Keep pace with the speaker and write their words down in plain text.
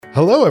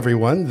Hello,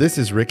 everyone. This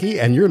is Ricky,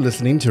 and you're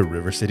listening to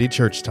River City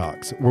Church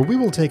Talks, where we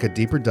will take a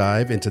deeper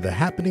dive into the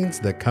happenings,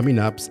 the coming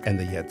ups, and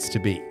the yets to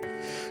be.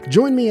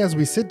 Join me as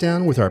we sit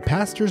down with our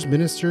pastors,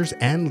 ministers,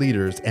 and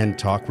leaders and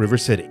talk River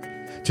City.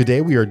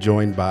 Today, we are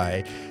joined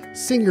by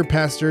senior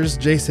pastors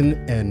Jason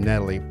and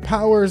Natalie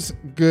Powers.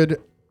 Good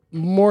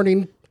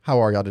morning. How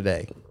are y'all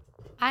today?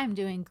 I'm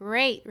doing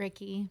great,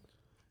 Ricky.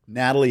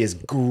 Natalie is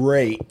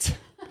great.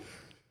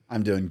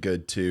 I'm doing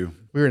good too.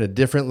 We're in a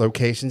different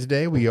location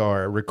today. We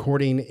are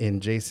recording in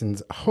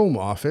Jason's home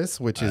office,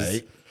 which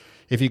is,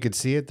 if you could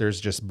see it,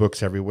 there's just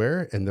books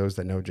everywhere. And those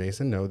that know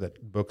Jason know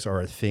that books are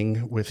a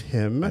thing with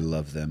him. I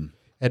love them.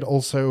 And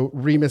also,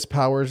 Remus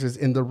Powers is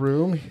in the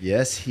room.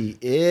 Yes, he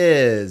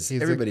is.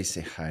 Everybody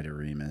say hi to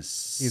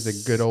Remus. He's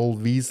a good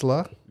old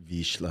Wiesla.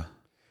 Vishla.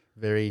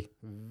 Very,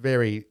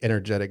 very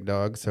energetic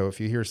dog. So if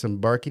you hear some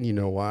barking, you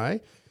know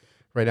why.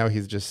 Right now,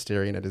 he's just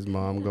staring at his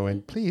mom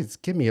going, please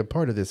give me a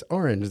part of this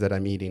orange that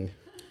I'm eating.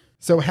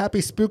 So happy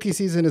spooky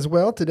season as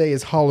well. Today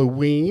is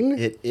Halloween.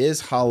 It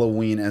is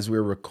Halloween as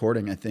we're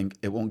recording. I think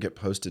it won't get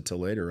posted till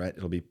later, right?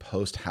 It'll be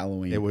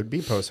post-Halloween. It would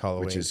be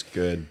post-Halloween. Which is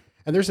good.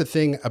 And there's a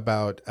thing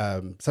about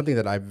something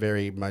that I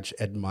very much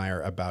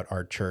admire about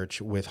our church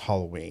with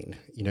Halloween.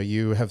 You know,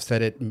 you have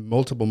said it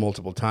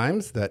multiple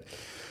times that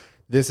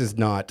this is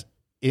not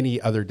any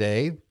other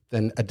day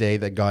than a day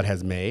that God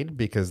has made,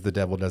 because the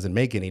devil doesn't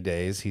make any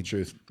days. He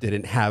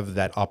didn't have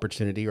that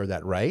opportunity or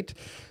that right.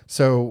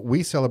 So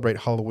we celebrate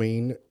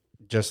Halloween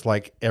just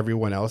like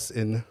everyone else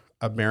in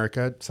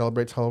America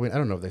celebrates Halloween. I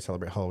don't know if they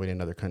celebrate Halloween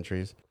in other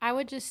countries. I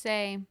would just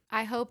say,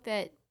 I hope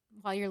that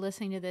while you're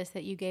listening to this,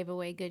 that you gave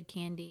away good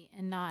candy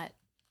and not,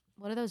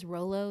 what are those,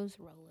 Rolos?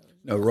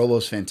 No,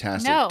 Rolo's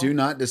fantastic. No. Do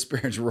not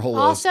disparage Rolos.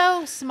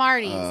 Also,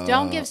 Smarties.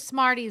 Don't give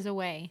Smarties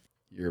away.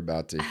 You're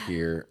about to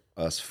hear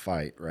us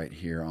fight right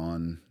here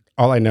on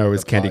All I know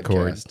is candy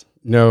corn.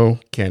 No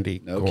candy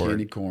corn. No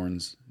candy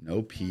corns.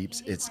 No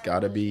Peeps. It's got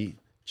to be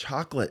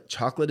chocolate.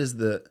 Chocolate is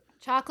the...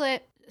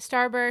 Chocolate,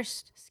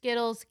 Starburst,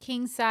 Skittles,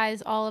 king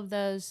size, all of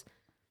those.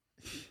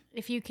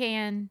 If you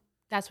can,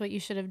 that's what you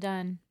should have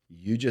done.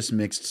 You just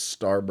mixed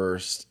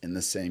Starburst in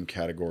the same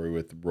category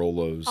with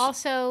Rolos.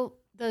 Also,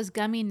 those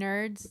gummy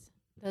nerds,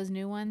 those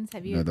new ones.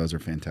 Have you? No, those are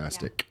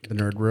fantastic. The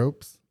nerd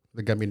ropes?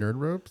 The gummy nerd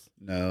ropes?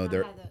 No,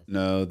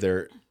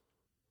 they're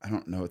I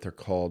don't know what they're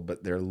called,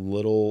 but they're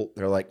little,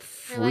 they're like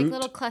fruit. They're like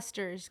little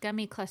clusters,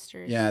 gummy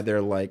clusters. Yeah,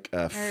 they're like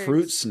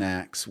fruit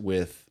snacks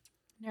with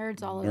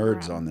nerds all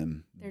nerds over on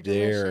them. They're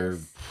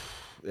delicious.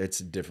 It's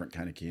a different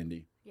kind of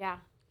candy. Yeah.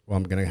 Well,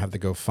 I'm going to have to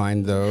go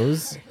find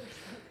those.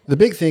 The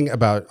big thing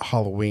about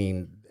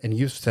Halloween, and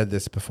you've said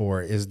this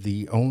before, is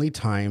the only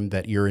time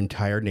that your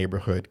entire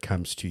neighborhood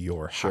comes to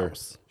your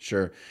house.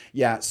 Sure.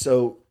 Yeah,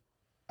 so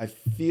I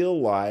feel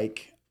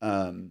like...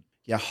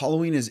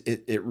 Halloween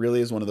it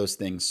really is one of those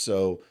things.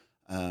 So,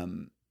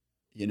 the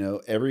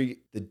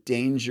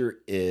danger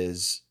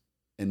is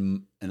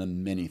in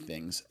many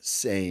things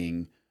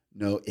saying,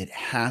 no, it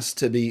has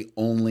to be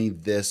only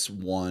this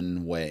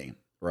one way,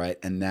 right?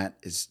 And that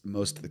is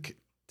most of the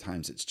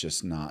times it's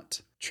just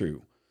not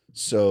true.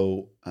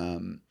 So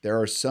there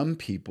are some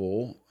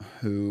people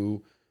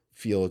who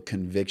feel a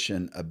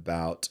conviction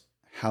about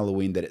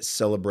Halloween that it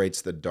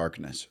celebrates the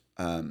darkness.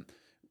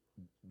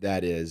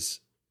 That is...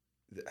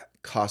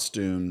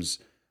 costumes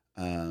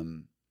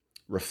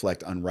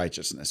reflect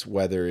unrighteousness,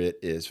 whether it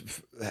is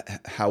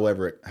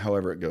however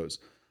it goes.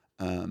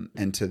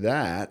 And to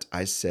that,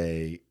 I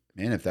say,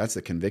 man, if that's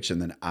the conviction,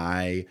 then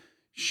I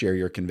share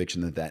your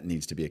conviction that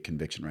needs to be a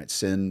conviction, right?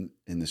 Sin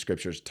in the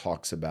scriptures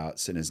talks about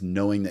sin as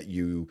knowing that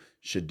you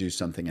should do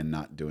something and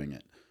not doing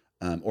it,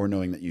 or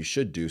knowing that you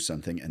should do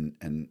something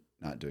and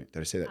not doing it.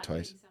 Did I say that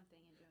twice?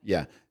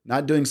 Yeah,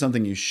 not doing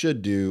something you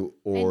should do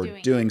or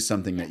doing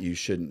something that you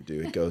shouldn't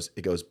do. It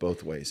goes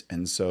both ways.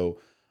 And so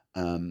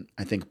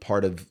I think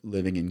part of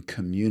living in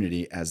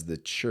community as the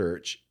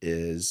church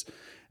is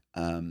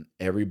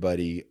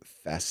everybody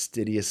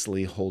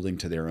fastidiously holding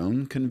to their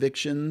own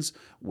convictions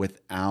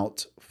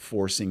without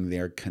forcing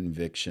their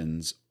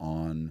convictions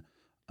on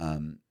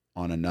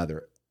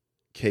another.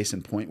 Case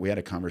in point, we had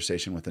a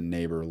conversation with a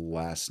neighbor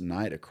last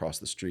night across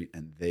the street,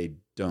 and they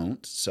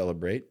don't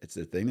celebrate. It's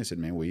the thing. They said,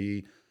 man,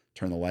 we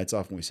turn the lights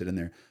off when we sit in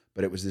there.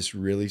 But it was this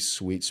really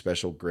sweet,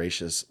 special,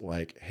 gracious,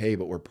 like, hey,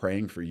 but we're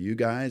praying for you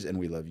guys and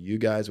we love you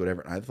guys,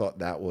 whatever. And I thought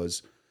that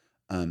was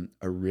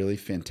a really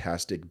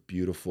fantastic,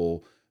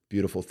 beautiful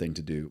thing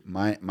to do.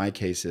 My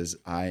case is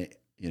I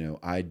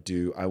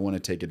want to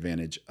take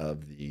advantage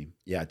of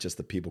just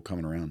the people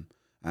coming around.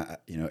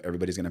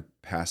 Everybody's going to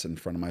pass in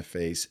front of my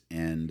face,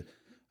 and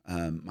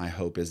my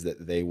hope is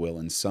that they will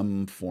in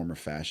some form or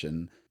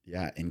fashion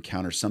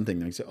encounter something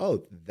that makes it,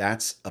 oh,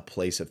 that's a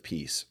place of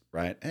peace,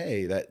 right?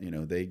 Hey, that,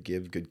 they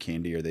give good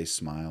candy, or they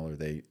smile, or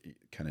they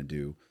kind of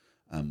do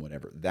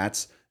whatever.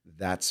 That's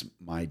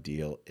my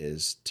deal,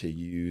 is to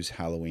use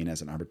Halloween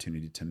as an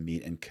opportunity to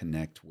meet and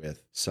connect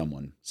with some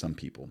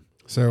people.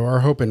 So our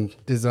hope and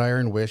desire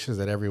and wish is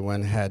that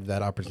everyone had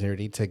that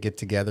opportunity to get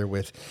together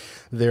with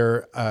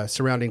their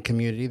surrounding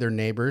community, their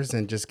neighbors,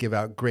 and just give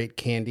out great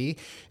candy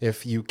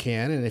if you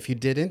can. And if you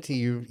didn't,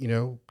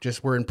 you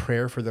just were in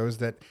prayer for those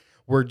that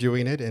were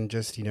doing it, and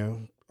just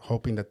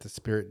hoping that the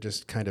Spirit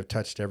just kind of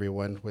touched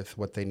everyone with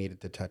what they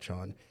needed to touch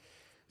on.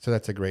 So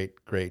that's a great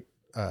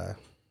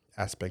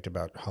aspect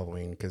about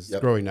Halloween, because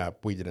Yep. growing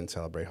up, we didn't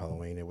celebrate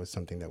Halloween. It was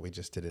something that we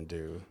just didn't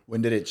do.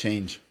 When did it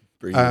change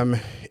for you?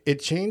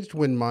 It changed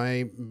when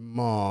my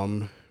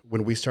mom,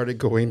 when we started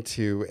going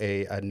to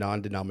a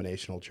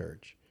non-denominational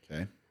church.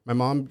 Okay. My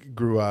mom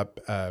grew up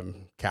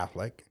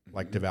Catholic,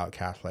 like devout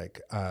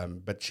Catholic,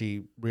 but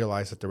she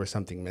realized that there was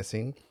something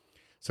missing.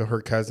 So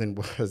her cousin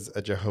was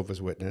a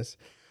Jehovah's Witness.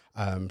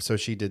 So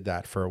she did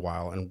that for a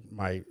while. And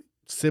my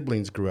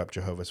siblings grew up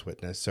Jehovah's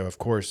Witness. So, of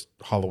course,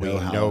 Halloween, no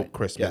Halloween.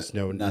 Christmas,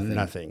 Yeah, no nothing.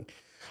 nothing.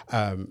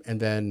 And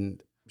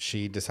then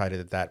she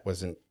decided that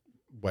wasn't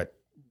what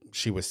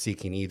she was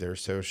seeking either.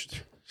 So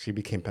she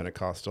became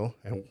Pentecostal,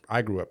 and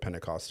I grew up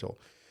Pentecostal.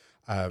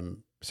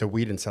 So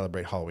we didn't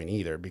celebrate Halloween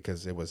either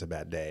because it was a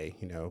bad day,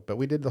 but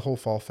we did the whole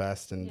fall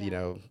fest and,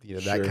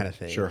 that Sure, kind of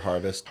thing. Sure,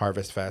 harvest.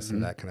 Harvest Fest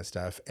and that kind of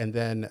stuff. And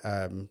then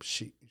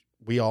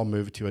we all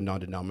moved to a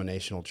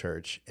non-denominational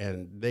church,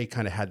 and they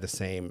kind of had the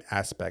same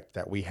aspect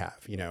that we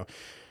have,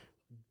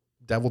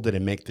 devil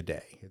didn't make the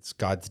day. It's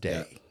God's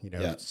day,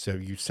 Yeah. so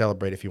you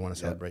celebrate if you want to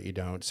celebrate, you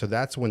don't. So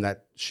that's when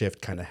that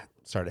shift kind of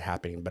started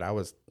happening. But I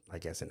was, I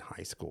guess, in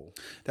high school.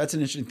 That's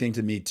an interesting thing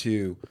to me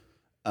too.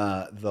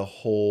 The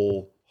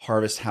whole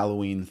harvest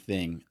Halloween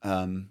thing.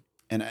 And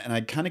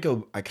I kind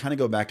of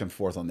go back and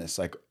forth on this.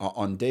 Like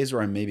on days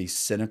where I'm maybe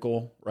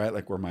cynical, right?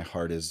 Like where my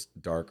heart is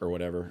dark or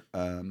whatever.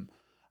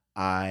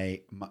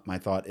 My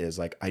thought is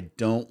like, I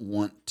don't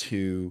want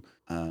to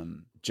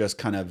just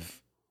kind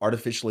of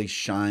artificially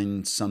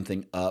shine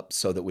something up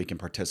so that we can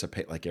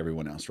participate like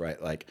everyone else, right?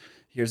 Like,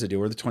 here's the deal: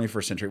 we're the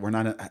 21st century. We're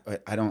not.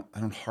 I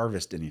don't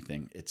harvest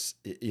anything.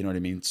 You know what I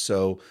mean.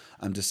 So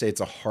to say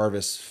it's a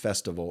harvest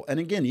festival, and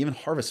again, even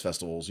harvest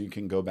festivals, you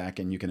can go back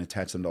and you can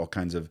attach them to all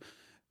kinds of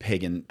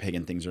pagan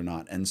things or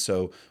not. And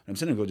so I'm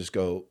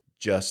saying,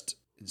 just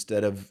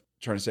instead of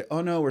trying to say,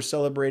 oh no, we're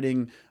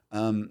celebrating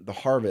the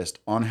harvest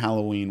on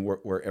Halloween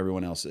where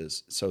everyone else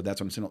is. So that's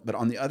what I'm saying. But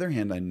on the other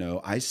hand,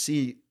 I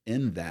see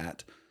in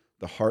that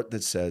the heart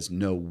that says,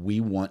 no,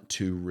 we want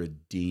to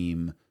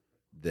redeem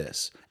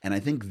this. And I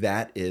think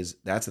that's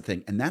the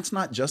thing. And that's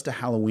not just a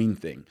Halloween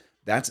thing.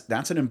 That's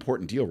an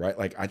important deal, right?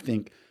 Like, I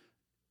think,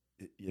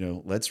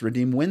 let's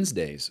redeem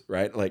Wednesdays,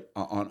 right? Like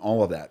on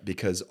all of that,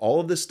 because all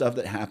of this stuff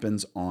that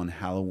happens on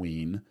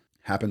Halloween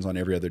happens on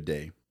every other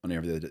day, on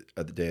every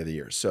other day of the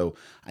year. So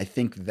I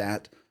think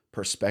that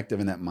perspective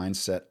and that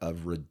mindset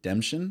of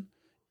redemption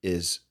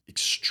is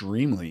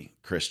extremely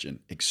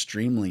Christian,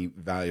 extremely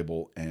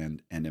valuable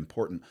and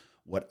important.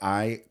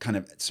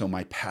 So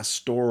my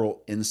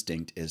pastoral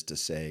instinct is to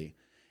say,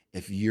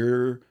 if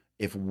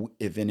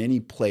in any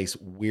place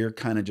we're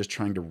kind of just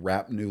trying to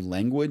wrap new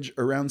language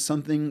around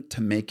something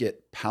to make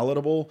it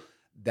palatable,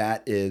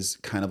 that is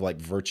kind of like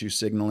virtue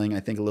signaling, I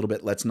think, a little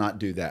bit. Let's not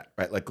do that,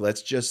 right? Like,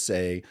 let's just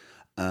say,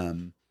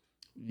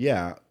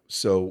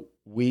 so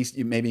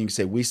maybe you can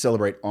say we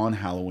celebrate on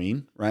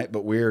Halloween, right?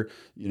 But we're,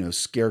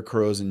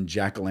 scarecrows and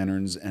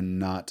jack-o'-lanterns and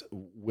not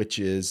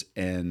witches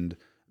and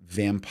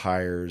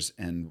vampires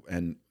and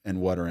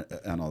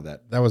all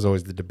that. That was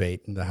always the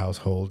debate in the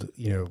household,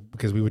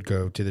 because we would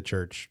go to the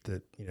church,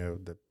 the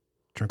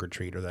trunk or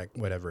treat or that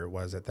whatever it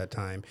was at that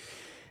time,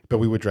 but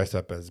we would dress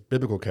up as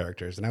biblical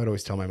characters, and I would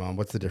always tell my mom,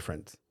 "What's the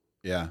difference?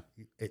 Yeah,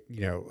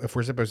 if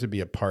we're supposed to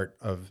be a part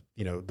of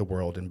the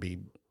world and be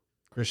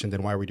Christian,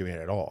 then why are we doing it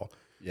at all?"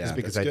 Yeah, just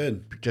because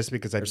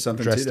There's I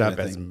something dressed to that, up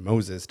I as think.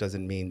 Moses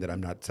doesn't mean that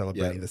I'm not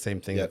celebrating the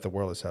same thing that the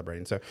world is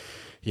celebrating. So,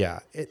 yeah,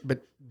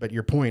 but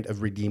your point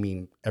of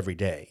redeeming every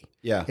day,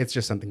 Yeah, it's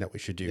just something that we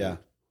should do,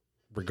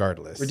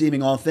 regardless.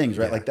 redeeming all things,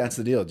 right? Yeah. Like, that's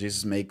the deal.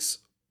 Jesus makes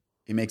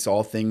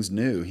all things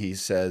new. He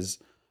says,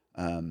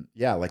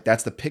 like,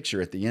 that's the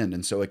picture at the end,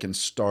 and so it can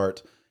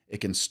start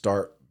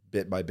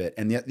bit by bit.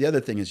 And the other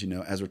thing is,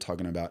 as we're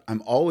talking about,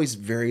 I'm always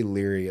very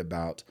leery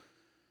about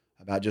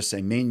just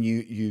saying, man,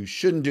 you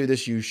shouldn't do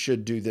this, you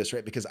should do this,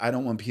 right? Because I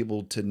don't want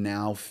people to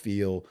now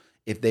feel,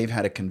 if they've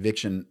had a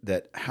conviction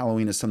that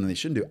Halloween is something they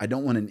shouldn't do, I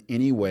don't want in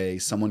any way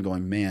someone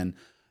going, man,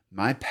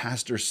 my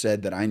pastor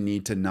said that I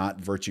need to not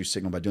virtue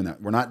signal by doing that.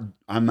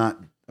 I'm not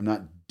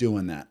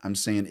doing that. I'm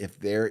saying, if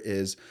there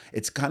is,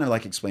 it's kind of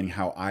like explaining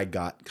how I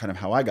got to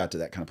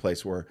that kind of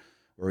place where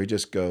we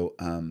just go,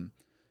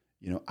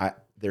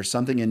 there's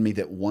something in me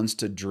that wants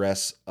to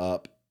dress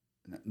up,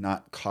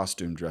 not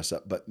costume dress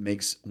up, but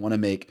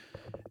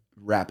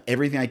wrap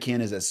everything I can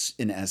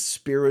in as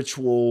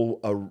spiritual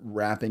a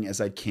wrapping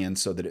as I can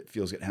so that it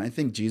feels good. And I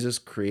think Jesus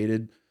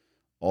created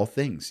all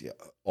things,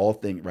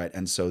 right?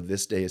 And so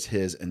this day is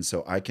his. And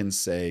so I can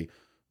say,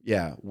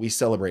 yeah, we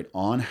celebrate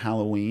on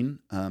Halloween.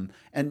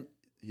 And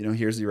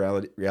here's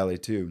the reality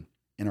too.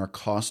 In our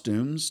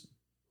costumes,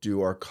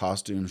 do our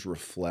costumes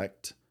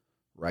reflect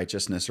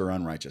righteousness or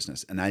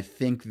unrighteousness. And I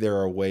think there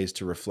are ways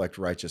to reflect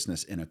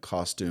righteousness in a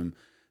costume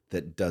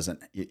that doesn't,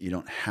 you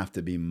don't have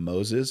to be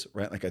Moses,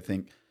 right? Like I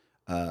think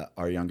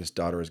our youngest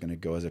daughter is going to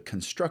go as a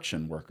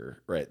construction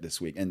worker, right, this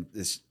week and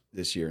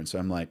this year. And so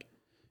I'm like,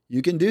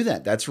 you can do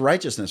that. That's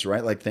righteousness,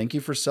 right? Like, thank you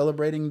for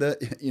celebrating the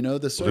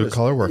service. Blue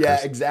collar workers. Yeah,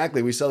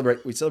 exactly. We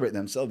celebrate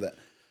them, celebrate that.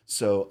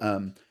 So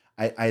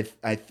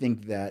I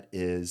think that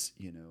is,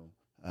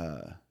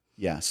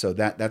 so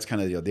that's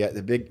kind of the deal.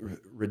 The big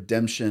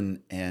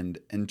redemption and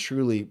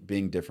truly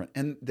being different.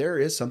 And there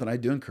is something I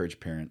do encourage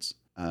parents.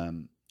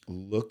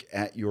 Look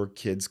at your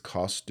kids'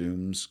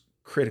 costumes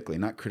critically,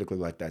 not critically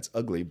like that's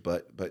ugly,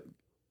 but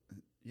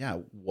yeah,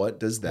 what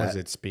does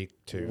it speak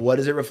to? What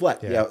does it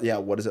reflect? Yeah.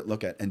 What does it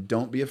look at? And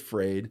don't be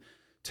afraid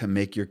to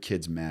make your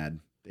kids mad.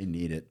 They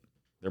need it.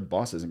 Their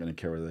boss isn't going to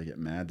care whether they get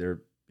mad.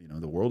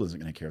 The world isn't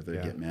going to care if they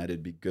get mad.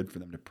 It'd be good for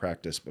them to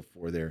practice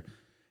before they're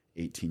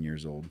 18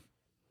 years old.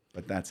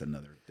 But that's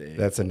another day.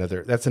 That's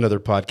another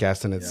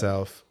podcast in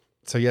itself.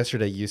 So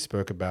yesterday you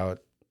spoke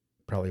about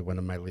probably one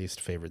of my least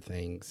favorite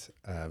things.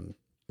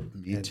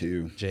 Me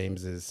too.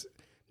 James is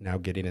now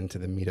getting into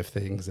the meat of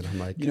things, and I'm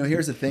like,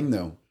 here's the thing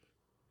though.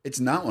 It's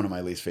not one of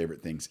my least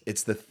favorite things.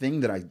 It's the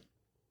thing that I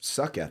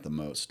suck at the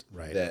most.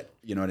 Right. That,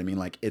 you know what I mean?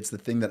 Like, it's the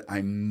thing that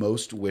I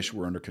most wish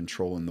were under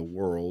control in the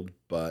world,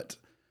 but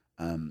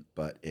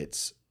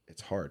it's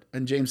hard.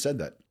 And James said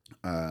that.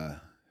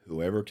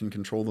 Whoever can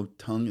control the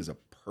tongue is a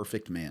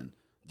perfect man.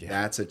 Yeah.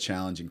 That's a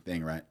challenging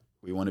thing, right?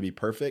 We want to be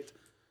perfect.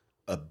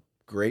 A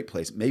great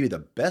place, maybe the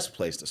best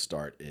place to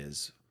start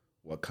is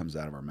what comes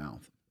out of our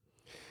mouth.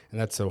 And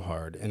that's so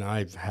hard. And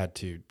I've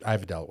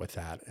dealt with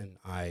that, and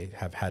I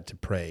have had to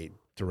pray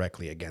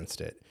directly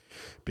against it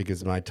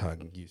because my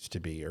tongue used to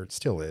be, or it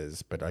still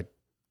is, but I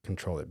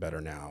control it better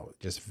now.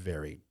 Just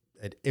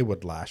it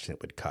would lash and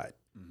it would cut.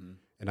 Mm-hmm.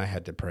 And I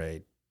had to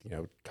pray,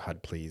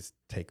 God, please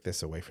take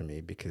this away from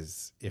me,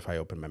 because if I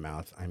open my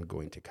mouth, I'm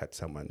going to cut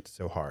someone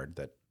so hard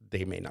that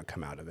they may not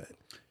come out of it.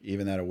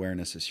 Even that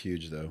awareness is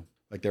huge though.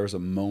 Like, there was a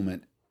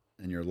moment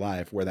in your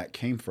life where that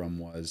came from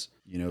was,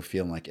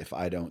 feeling like if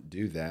I don't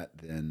do that,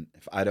 then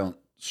if I don't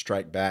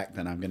strike back,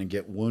 then I'm going to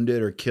get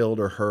wounded or killed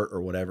or hurt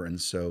or whatever. And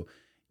so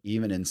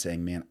even in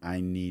saying, man, I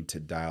need to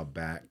dial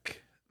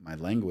back my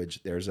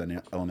language, there's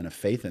an element of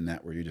faith in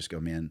that where you just go,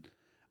 man,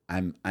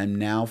 I'm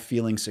now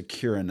feeling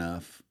secure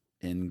enough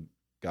in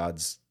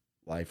God's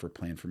life or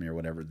plan for me or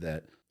whatever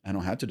that I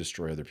don't have to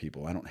destroy other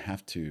people. I don't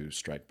have to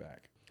strike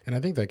back. And I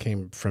think that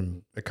came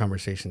from a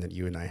conversation that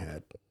you and I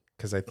had,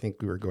 because I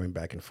think we were going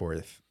back and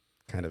forth,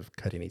 kind of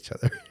cutting each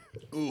other.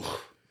 Ooh,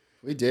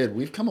 we did.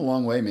 We've come a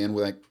long way, man.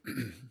 We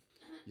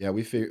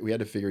we had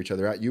to figure each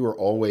other out. You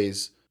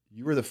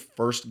were the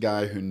first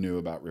guy who knew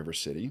about River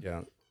City.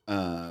 Yeah.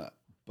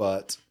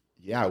 But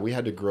yeah, we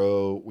had to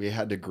grow. We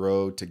had to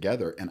grow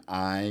together. And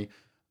I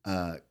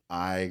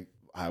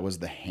was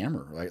the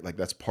hammer, right? Like,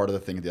 that's part of the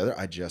thing. The other,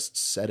 I just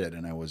said it,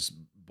 and I was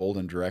bold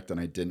and direct, and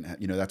I didn't have,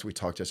 that's what we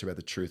talked yesterday about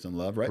the truth and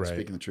love, right?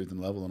 Speaking the truth and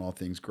love, and all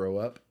things grow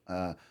up.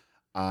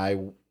 I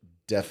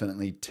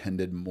definitely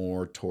tended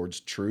more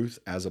towards truth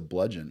as a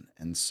bludgeon.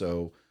 And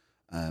so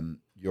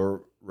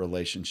your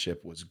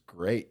relationship was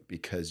great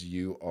because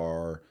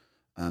you're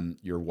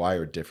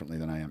wired differently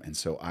than I am. And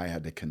so I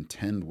had to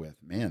contend with,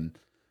 man,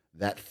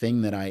 that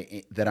thing that I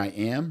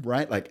am,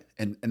 right? Like,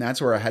 and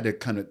that's where I had to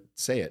kind of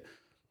say it.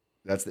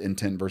 That's the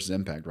intent versus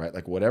impact, right?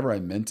 Like, whatever I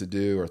meant to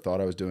do or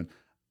thought I was doing,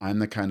 I'm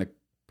the kind of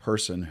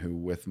person who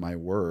with my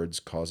words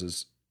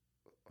causes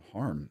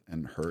harm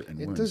and hurt and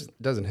wounds.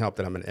 It doesn't help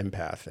that I'm an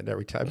empath, and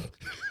every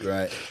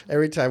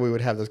time we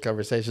would have those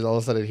conversations, all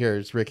of a sudden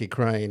here's Ricky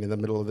crying in the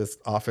middle of this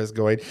office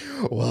going,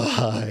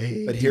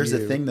 why? But here's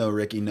the thing though,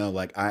 Ricky,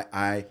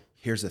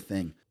 here's the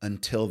thing.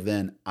 Until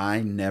then, I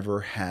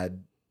never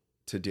had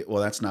to do,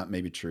 well, that's not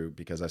maybe true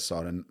because I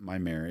saw it in my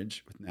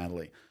marriage with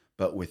Natalie,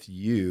 but with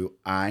you,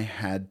 I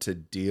had to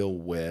deal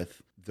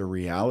with the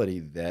reality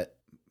that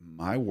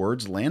my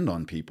words land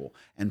on people.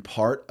 And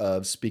part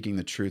of speaking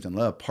the truth in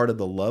love, part of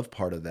the love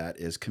part of that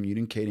is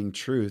communicating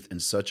truth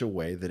in such a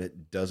way that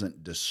it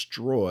doesn't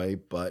destroy,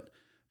 but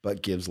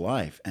gives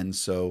life. And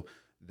so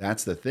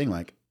that's the thing.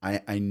 Like,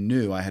 I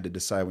knew I had to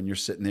decide when you're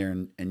sitting there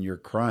and you're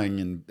crying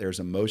and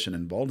there's emotion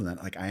involved in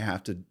that. Like, I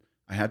have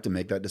to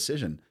make that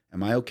decision.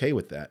 Am I okay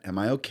with that? Am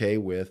I okay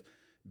with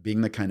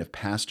being the kind of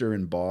pastor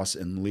and boss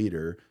and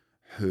leader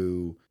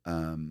who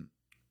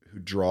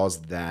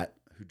draws that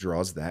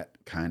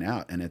kind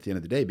out? And at the end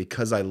of the day,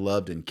 because I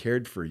loved and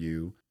cared for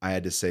you, I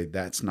had to say,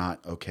 that's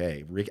not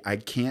okay. I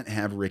can't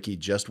have Ricky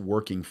just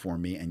working for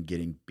me and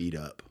getting beat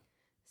up.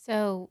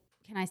 So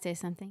can I say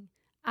something?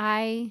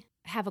 I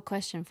have a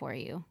question for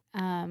you.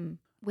 Sorry,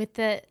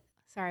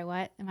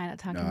 what? Am I not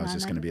talking about? No, I was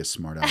just going to be a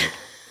smart aleck.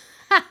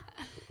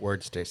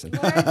 Words, Jason.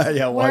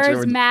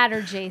 Words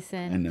matter,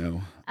 Jason. I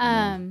know.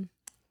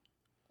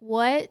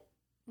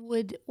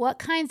 What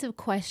kinds of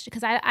questions?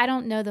 Because I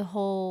don't know the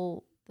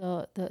whole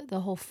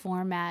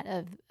format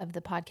of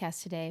the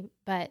podcast today,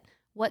 but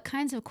what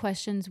kinds of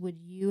questions would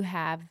you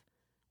have?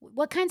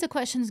 What kinds of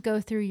questions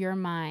go through your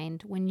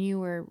mind when you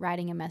were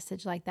writing a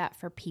message like that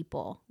for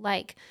people?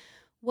 Like,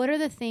 what are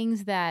the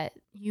things that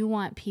you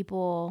want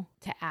people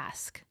to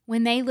ask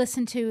when they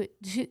listen to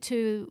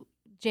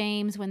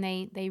James, when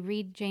they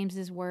read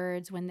James's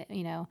words, when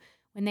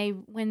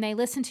they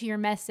listen to your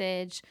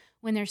message,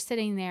 when they're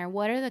sitting there?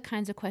 What are the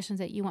kinds of questions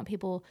that you want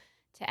people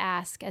to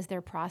ask as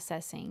they're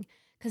processing?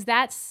 Because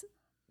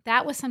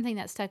that was something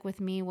that stuck with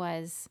me.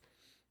 Was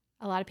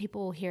a lot of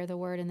people will hear the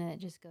word and then it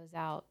just goes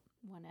out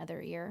one other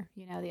ear,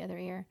 the other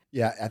ear.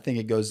 Yeah, I think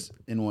it goes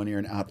in one ear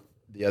and out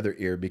the other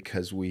ear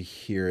because we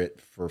hear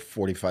it for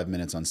 45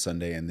 minutes on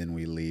Sunday and then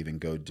we leave and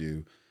go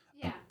do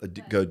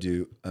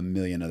a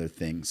million other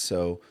things.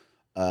 So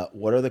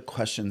what are the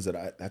questions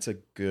that's a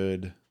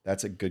good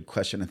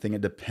question. I think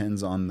it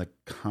depends on the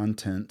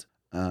content.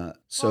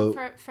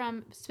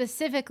 From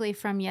specifically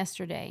from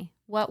yesterday,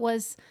 what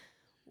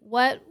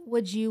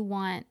would you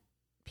want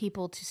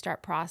people to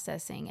start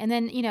processing? And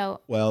then,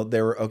 well,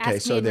 there were, okay.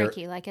 Ask me and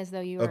Ricky, like as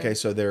though you were. Okay.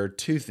 So there are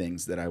two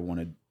things that I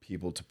wanted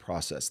people to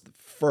process. The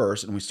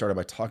first, and we started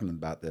by talking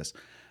about this,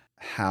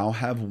 how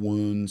have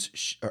words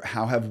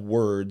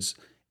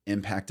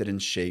impacted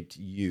and shaped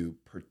you,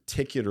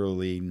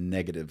 particularly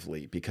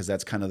negatively? Because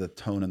that's kind of the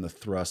tone and the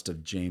thrust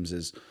of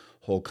James's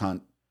whole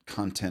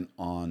content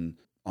on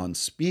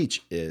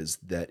speech, is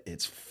that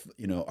it's,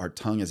 our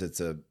tongue is,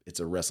 it's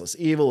a restless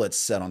evil. It's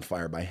set on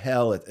fire by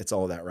hell. It's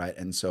all that, right?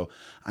 And so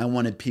I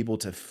wanted people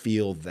to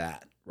feel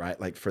that, right?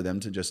 Like for them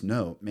to just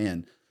know,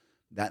 man,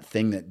 that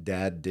thing that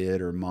dad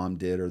did or mom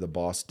did or the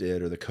boss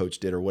did or the coach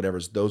did or whatever,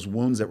 those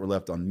wounds that were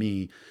left on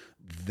me,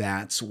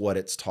 that's what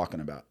it's talking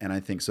about. And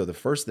I think so. The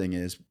first thing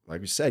is,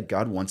 like we said,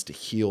 God wants to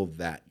heal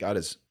that. God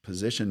is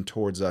positioned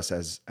towards us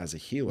as a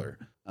healer.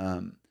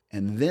 And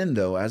then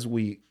though,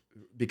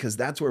 because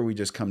that's where we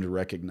just come to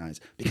recognize,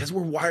 because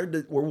we're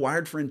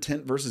wired for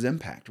intent versus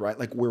impact, right?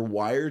 Like we're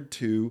wired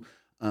to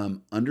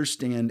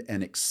understand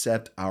and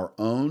accept our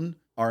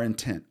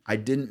intent. I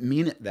didn't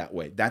mean it that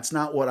way. That's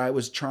not what I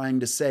was trying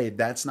to say.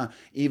 That's not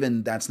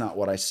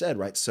what I said,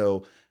 right?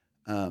 So,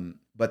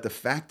 but the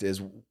fact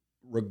is,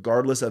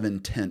 regardless of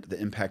intent, the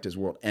impact is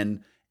world.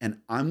 And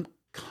I'm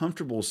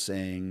comfortable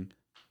saying,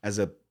 as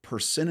a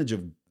percentage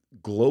of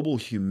global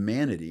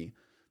humanity,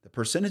 the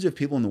percentage of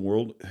people in the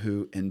world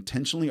who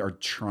intentionally are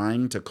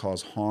trying to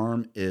cause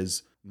harm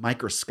is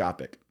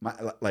microscopic,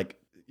 like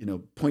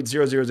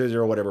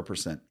 0.0000 whatever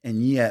percent.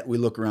 And yet we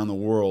look around the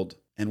world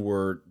and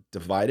we're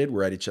divided.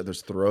 We're at each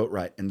other's throat,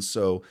 right? And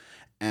so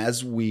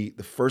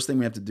the first thing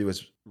we have to do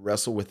is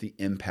wrestle with the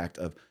impact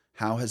of,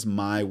 how has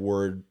my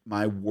world,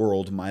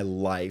 my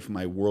life,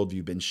 my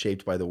worldview been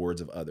shaped by the words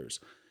of others?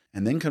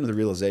 And then come to the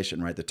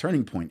realization, right? The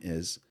turning point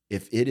is,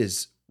 if it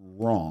is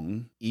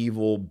wrong,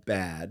 evil,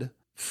 bad,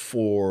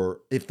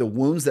 if the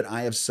wounds that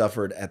I have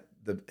suffered at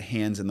the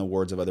hands and the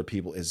words of other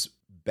people is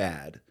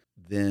bad,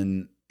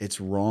 then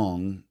it's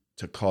wrong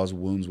to cause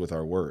wounds with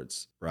our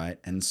words, right?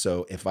 And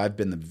so if I've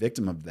been the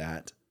victim of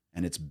that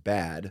and it's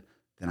bad,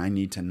 then I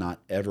need to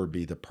not ever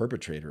be the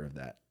perpetrator of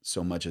that as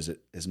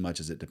much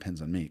as it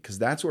depends on me. Because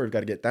that's where we've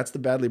got to get. That's the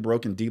badly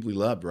broken, deeply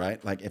loved,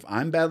 right? Like if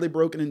I'm badly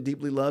broken and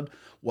deeply loved,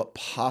 what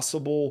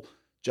possible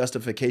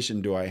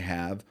justification do I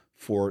have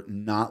for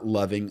not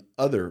loving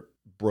other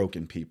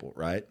broken people,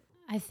 right?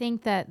 I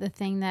think that the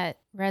thing that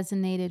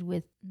resonated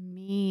with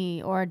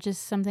me, or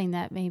just something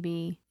that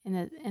maybe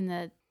in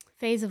the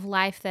phase of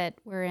life that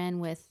we're in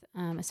with,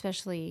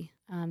 especially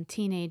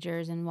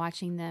teenagers and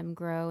watching them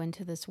grow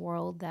into this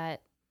world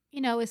that,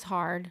 is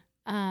hard,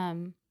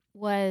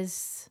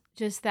 was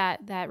just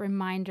that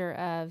reminder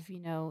of,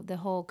 the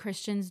whole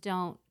Christians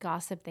don't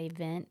gossip, they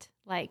vent.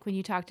 Like when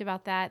you talked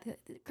about that,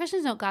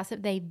 Christians don't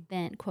gossip, they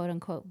vent, quote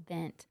unquote,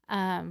 vent.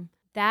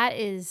 That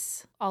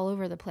is all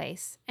over the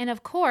place. And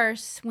of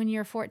course, when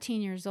you're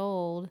 14 years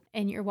old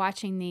and you're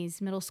watching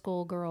these middle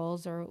school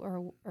girls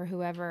or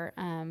whoever,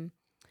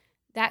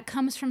 that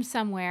comes from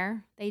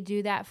somewhere. They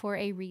do that for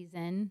a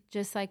reason.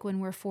 Just like when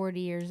we're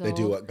 40 years old. They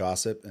do what?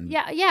 Gossip? And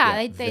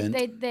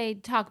They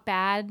talk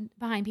bad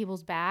behind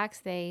people's backs.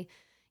 They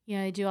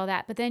do all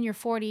that. But then you're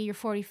 40, you're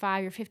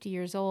 45, you're 50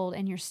 years old,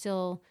 and you're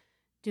still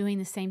doing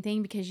the same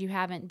thing because you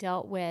haven't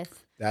dealt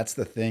with. That's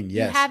the thing.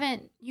 Yes.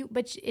 You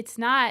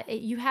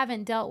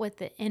haven't dealt with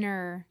the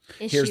inner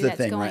issue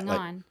that's going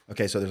on.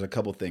 Okay. So there's a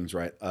couple things,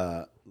 right?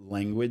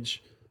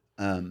 Language,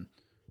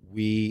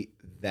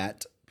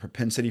 that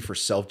propensity for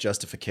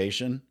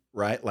self-justification,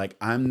 right? Like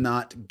I'm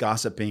not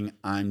gossiping,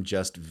 I'm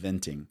just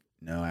venting.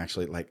 No,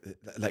 actually,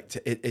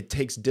 it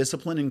takes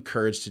discipline and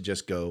courage to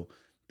just go,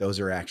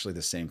 those are actually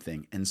the same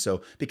thing. And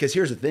so, because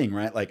here's the thing,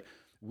 right? Like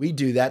we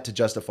do that to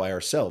justify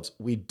ourselves.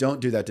 We don't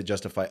do that to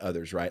justify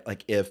others, right?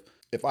 Like if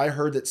I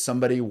heard that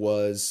somebody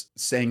was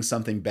saying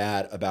something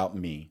bad about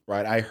me,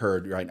 right? I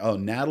heard, right? Oh,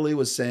 Natalie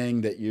was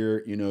saying that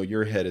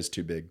your head is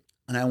too big.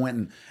 And I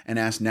went and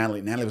asked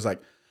Natalie. Natalie was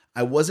like,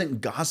 I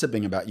wasn't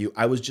gossiping about you.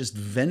 I was just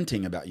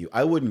venting about you.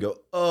 I wouldn't go,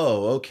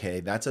 oh, okay,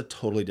 that's a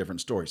totally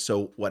different story.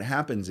 So what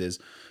happens is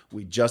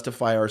we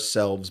justify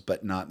ourselves,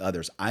 but not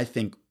others. I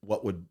think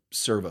what would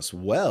serve us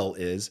well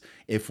is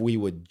if we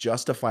would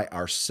justify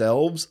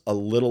ourselves a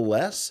little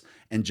less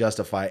and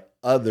justify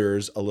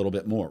others a little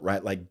bit more,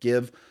 right? Like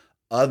give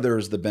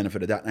others the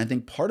benefit of doubt. And I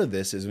think part of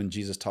this is when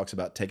Jesus talks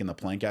about taking the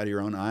plank out of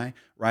your own eye,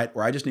 right?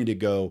 Where I just need to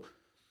go,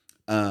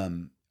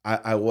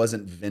 I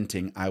wasn't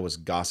venting, I was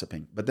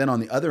gossiping. But then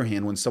on the other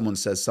hand, when someone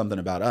says something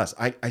about us,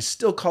 I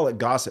still call it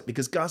gossip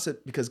because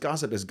gossip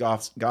is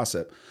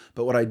gossip.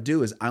 But what I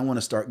do is I want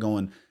to start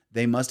going,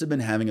 they must have been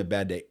having a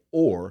bad day,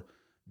 or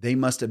they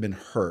must have been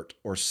hurt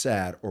or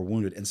sad or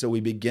wounded. And so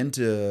we begin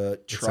to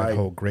try. It's a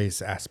whole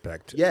grace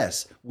aspect.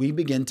 Yes, we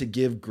begin to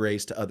give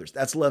grace to others.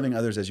 That's loving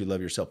others as you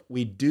love yourself.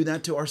 We do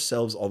that to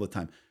ourselves all the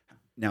time.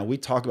 Now, we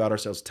talk about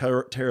ourselves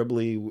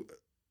terribly,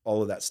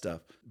 all of that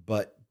stuff.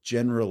 But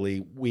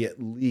generally, we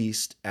at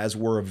least, as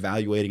we're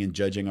evaluating and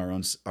judging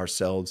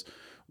ourselves,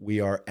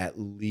 we are at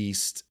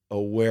least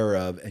aware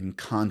of and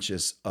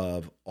conscious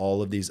of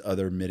all of these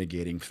other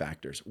mitigating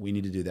factors. We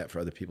need to do that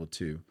for other people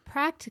too.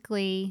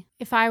 Practically,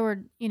 if I were,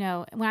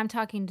 when I'm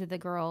talking to the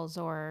girls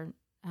or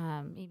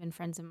even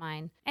friends of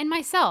mine and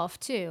myself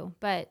too,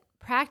 but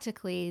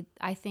practically,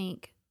 I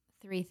think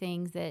 3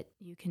 things that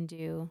you can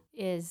do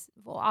is,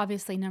 well,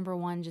 obviously, number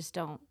 1, just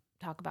don't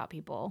talk about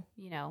people,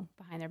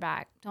 behind their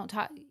back. Don't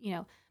talk,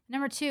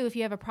 Number 2, if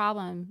you have a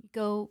problem,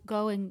 go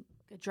and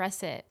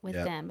address it with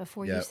them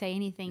before you say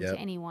anything to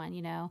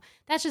anyone,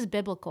 That's just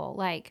biblical.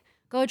 Like,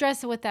 go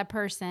address it with that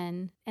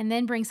person and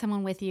then bring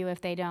someone with you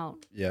if they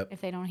don't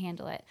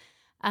handle it.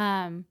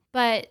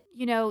 But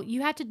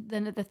you have to,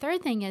 the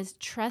third thing is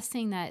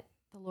trusting that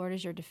the Lord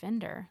is your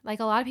defender. Like,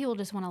 a lot of people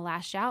just want to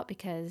lash out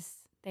because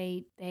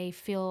they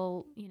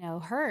feel,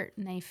 hurt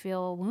and they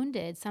feel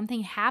wounded.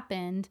 Something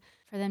happened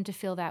for them to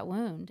feel that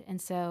wound.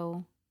 And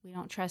so we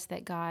don't trust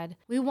that God.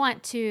 We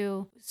want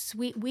to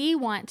sweep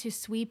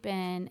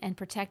in and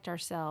protect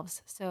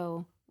ourselves.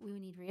 So we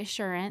need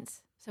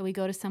reassurance. So we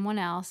go to someone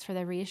else for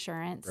the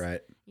reassurance.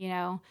 Right.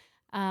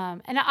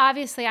 And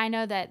obviously, I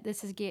know that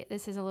this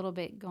is a little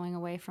bit going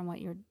away from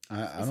what you're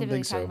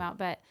specifically talking about,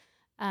 but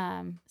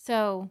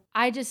so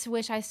I just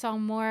wish I saw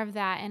more of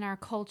that in our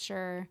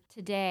culture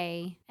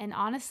today, and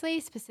honestly,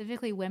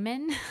 specifically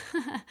women.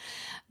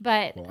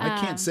 But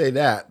I can't say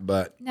that,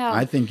 but no.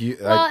 I think you.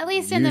 Well, at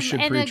least in the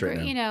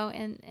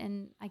right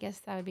and I guess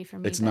that would be for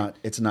me. It's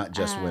not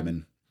just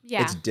women.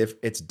 Yeah,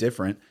 it's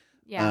different.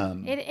 Yeah,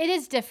 it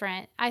is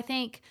different. I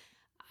think.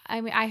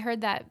 I mean, I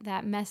heard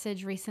that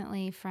message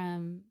recently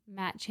from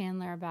Matt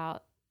Chandler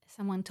about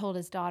someone told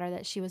his daughter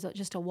that she was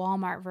just a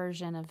Walmart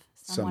version of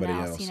somebody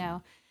else.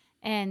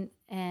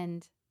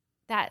 And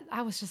that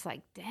I was just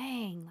like,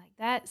 dang, like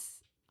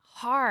that's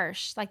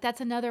harsh. Like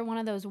that's another one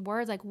of those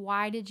words. Like,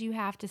 why did you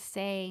have to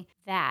say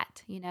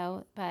that?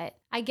 But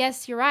I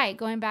guess you're right.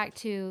 Going back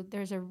to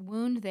there's a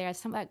wound there.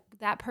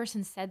 That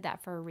person said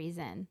that for a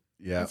reason.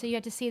 Yeah. And so you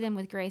have to see them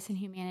with grace and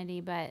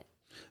humanity. But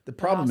the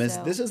problem is,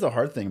 this is the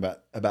hard thing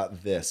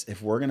about this.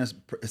 If we're gonna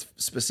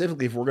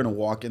specifically, if we're gonna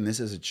walk in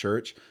this as a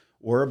church,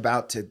 we're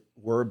about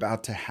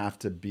to have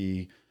to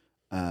be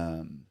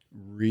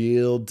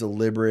real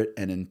deliberate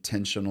and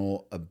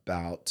intentional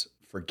about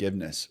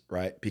forgiveness,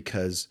 right?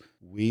 Because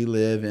we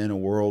live in a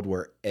world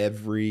where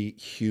every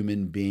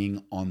human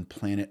being on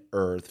planet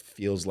Earth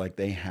feels like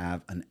they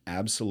have an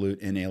absolute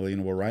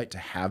inalienable right to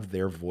have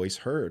their voice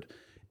heard.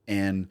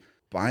 And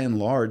by and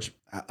large,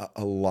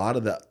 a lot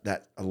of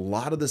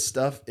the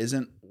stuff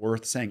isn't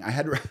worth saying.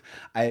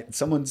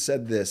 Someone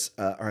said this,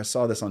 or I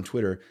saw this on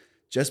Twitter.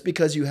 Just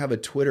because you have a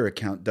Twitter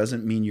account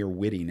doesn't mean you're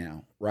witty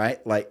now, right?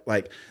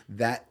 Like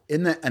that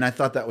in that, and I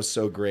thought that was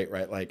so great,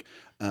 right? Like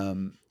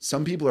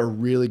some people are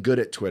really good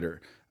at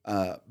Twitter,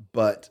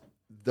 but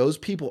those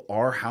people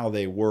are how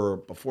they were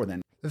before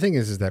then. The thing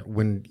is that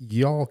when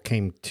y'all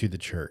came to the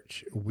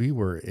church, we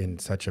were in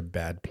such a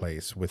bad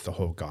place with the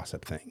whole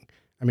gossip thing.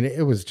 I mean,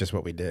 it was just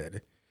what we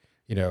did.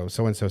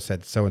 So-and-so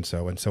said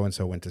so-and-so, and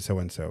so-and-so went to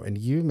so-and-so, and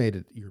you made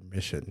it your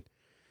mission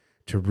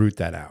to root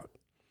that out.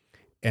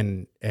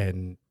 And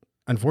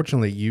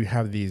unfortunately, you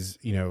have these,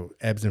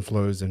 ebbs and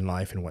flows in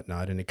life and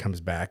whatnot, and it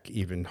comes back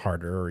even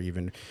harder or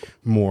even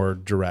more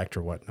direct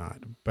or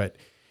whatnot. But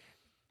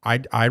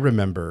I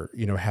remember,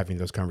 having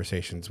those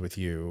conversations with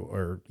you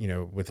or,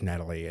 with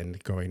Natalie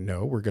and going,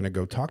 no, we're going to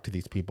go talk to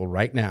these people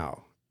right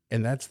now.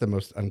 And that's the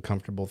most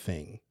uncomfortable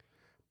thing.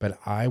 But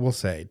I will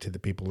say to the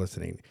people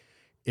listening,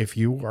 if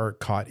you are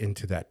caught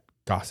into that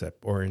gossip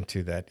or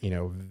into that,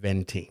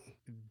 venting,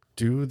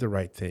 do the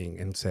right thing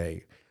and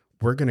say,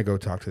 we're going to go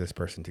talk to this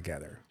person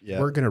together. Yeah.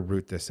 We're going to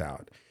root this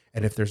out.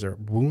 And if there's a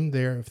wound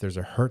there, if there's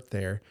a hurt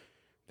there,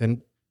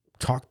 then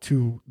talk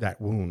to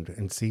that wound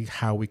and see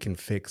how we can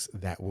fix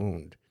that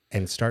wound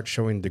and start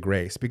showing the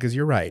grace. Because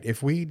you're right.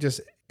 If we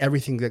just,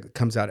 everything that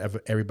comes out of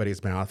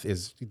everybody's mouth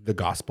is the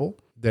gospel,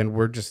 then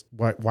we're just,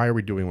 why are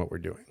we doing what we're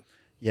doing?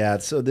 Yeah.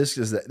 So this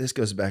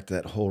goes back to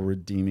that whole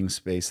redeeming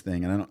space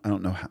thing. And I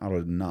don't know how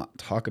to not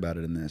talk about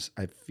it in this.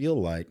 I feel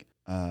like,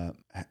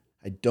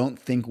 I don't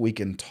think we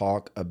can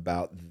talk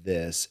about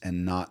this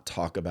and not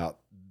talk about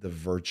the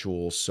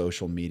virtual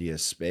social media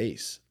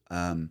space.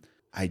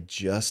 I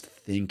just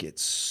think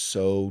it's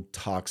so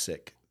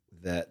toxic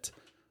that,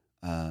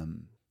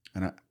 and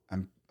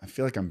I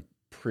feel like I'm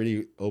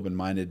pretty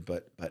open-minded,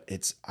 but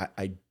it's,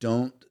 I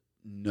don't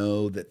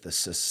know that the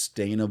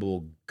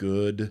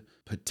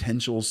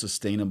potential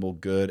sustainable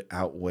good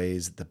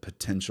outweighs the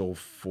potential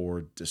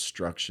for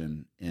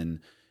destruction in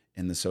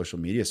the social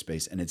media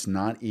space. And it's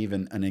not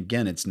even, and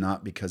again, it's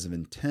not because of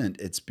intent.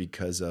 It's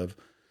because of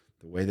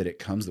the way that it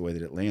comes, the way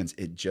that it lands.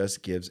 It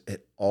just gives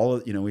it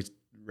all, we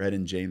read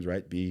in James,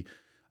 right? Be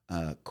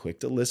quick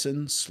to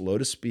listen, slow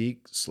to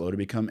speak, slow to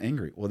become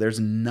angry. Well, there's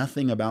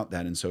nothing about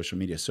that in social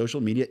media.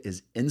 Social media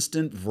is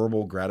instant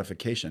verbal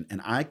gratification.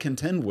 And I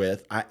contend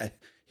with,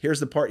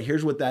 here's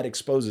what that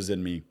exposes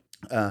in me.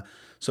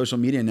 Social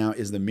media now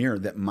is the mirror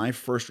that my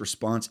first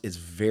response is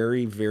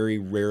very, very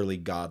rarely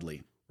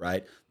godly,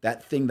 right?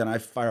 That thing that I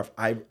fire off,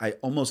 I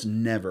almost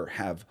never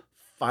have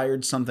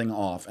fired something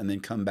off and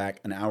then come back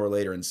an hour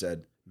later and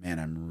said, man,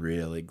 I'm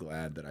really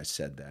glad that I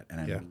said that.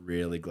 And I'm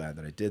really glad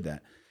that I did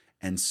that.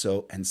 And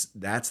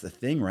that's the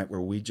thing, right?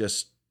 Where we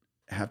just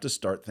have to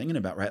start thinking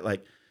about, right?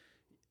 Like,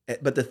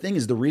 but the thing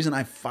is, the reason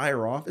I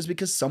fire off is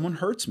because someone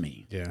hurts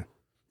me. Yeah.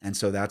 And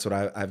so that's what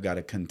I've got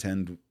to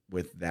contend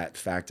with, that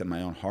fact in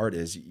my own heart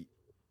is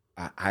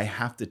I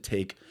have to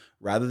take,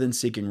 rather than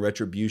seeking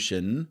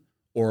retribution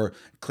or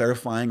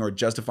clarifying or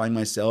justifying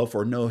myself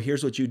or no,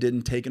 here's what you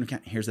didn't take into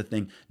account. Here's the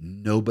thing.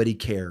 Nobody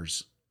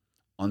cares.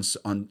 On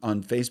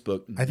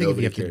Facebook, I think if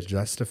you have to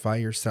justify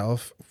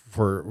yourself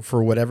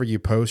for whatever you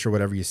post or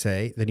whatever you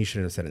say, then you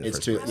shouldn't have said it in the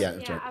first place.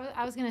 Yeah,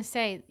 I was gonna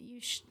say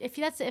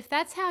if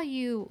that's how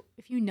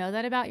if you know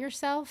that about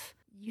yourself,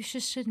 you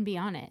shouldn't be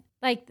on it.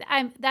 Like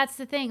that's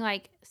the thing.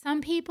 Like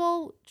some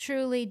people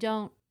truly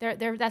don't.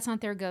 That's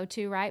not their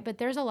go-to, right? But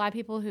there's a lot of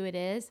people who it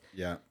is.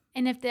 Yeah.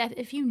 And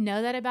if you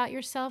know that about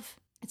yourself,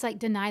 it's like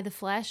deny the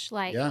flesh.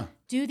 Like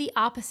do the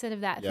opposite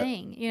of that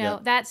thing. You know,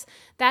 that's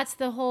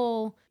the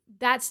whole.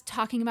 That's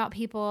talking about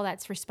people,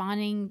 that's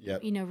responding,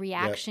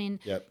 reaction.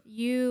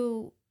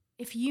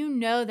 If you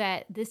know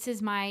that this is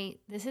my,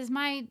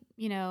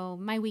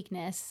 my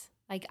weakness,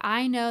 like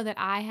I know that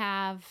I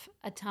have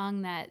a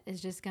tongue that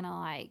is just going to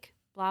like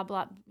blah,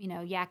 blah,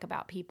 yak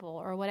about people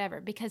or whatever,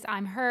 because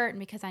I'm hurt and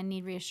because I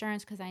need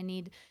reassurance, because I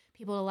need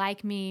people to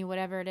like me,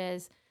 whatever it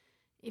is.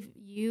 If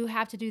you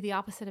have to do the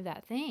opposite of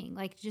that thing,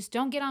 like just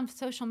don't get on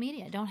social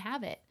media, don't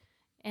have it.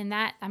 And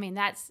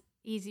that's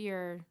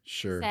easier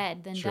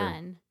said than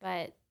done,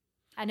 but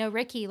I know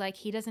Ricky, like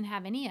he doesn't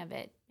have any of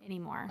it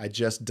anymore. I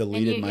just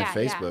deleted my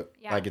Facebook.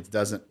 Like it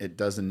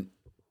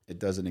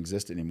doesn't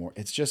exist anymore.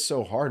 It's just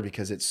so hard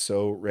because it's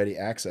so ready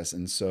access,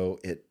 and so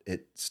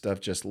it stuff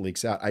just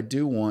leaks out. I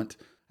do want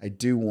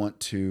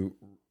to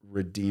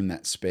redeem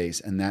that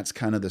space, and that's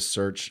kind of the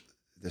search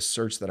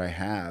that I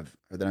have,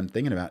 or that I'm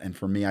thinking about. And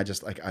for me, I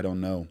just I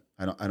don't know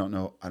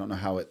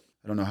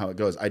how it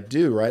goes. I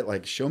do, right?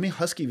 Like, show me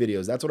husky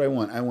videos. That's what I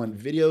want. I want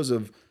videos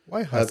of...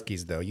 Why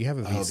huskies, though? You have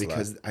a Vizsla. Oh,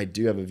 because I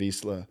do have a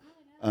Vizsla.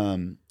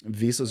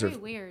 Vizslas very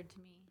weird to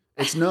me.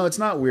 It's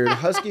not weird.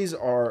 Huskies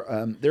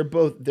are,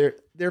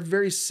 they're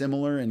very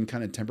similar in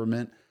kind of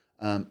temperament.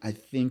 I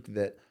think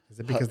that... Is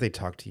it because they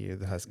talk to you,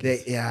 the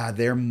huskies?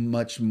 They're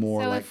much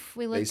more like, if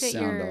we looked at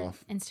your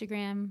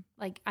Instagram,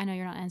 like, I know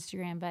you're not on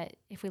Instagram, but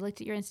if we looked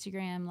at your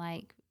Instagram,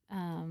 like...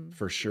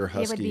 for sure,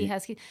 husky. It would be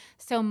husky.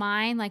 So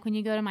mine, like when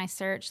you go to my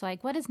search,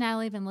 like what is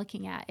Natalie even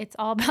looking at? It's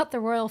all about the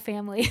royal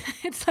family.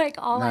 It's like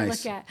all I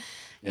look at.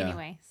 Yeah.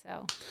 Anyway,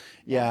 so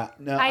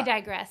no, I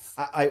digress.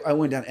 I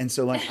went down, and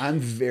so like I'm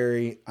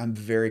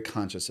very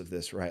conscious of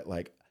this, right?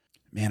 Like,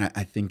 man,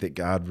 I think that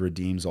God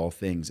redeems all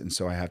things, and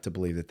so I have to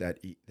believe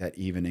that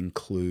even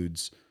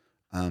includes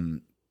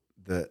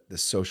the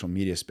social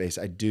media space.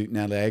 I do,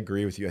 Natalie. I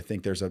agree with you. I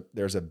think there's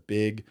a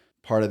big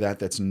part of that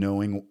that's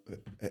knowing,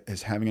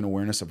 is having an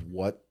awareness of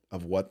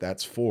what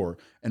that's for.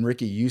 And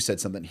Ricky, you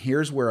said something.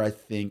 Here's where I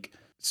think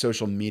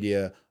social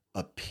media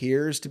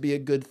appears to be a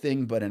good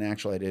thing, but in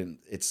actuality,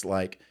 it's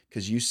like,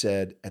 because you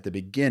said at the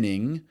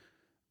beginning,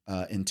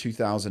 in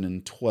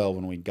 2012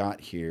 when we got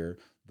here,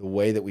 the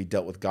way that we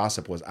dealt with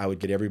gossip was I would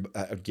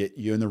get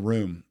you in the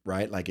room,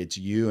 right? Like it's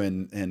you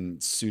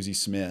and Susie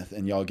Smith,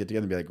 and y'all get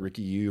together and be like,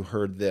 Ricky, you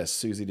heard this.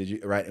 Susie, did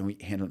you? Right? And we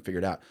handle it, figure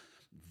it out.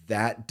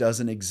 That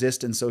doesn't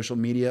exist in social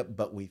media,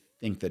 but we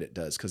think that it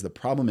does. Because the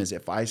problem is,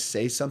 if I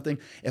say something,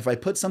 if I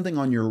put something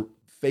on your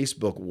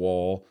Facebook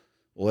wall,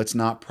 well, it's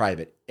not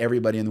private.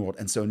 Everybody in the world.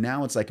 And so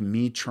now it's like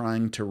me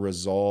trying to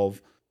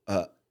resolve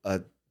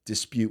a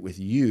dispute with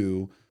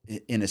you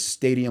in a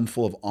stadium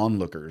full of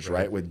onlookers,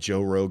 right? With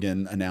Joe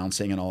Rogan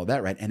announcing and all of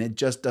that, right? And it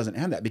just doesn't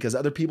have that, because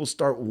other people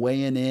start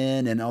weighing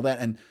in and all that,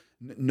 and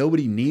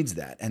nobody needs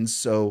that. And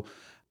so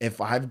if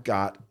I've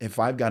got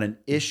an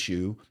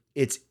issue,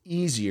 it's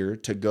easier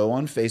to go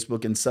on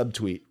Facebook and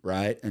subtweet,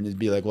 right? And it'd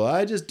be like, well,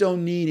 I just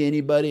don't need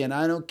anybody, and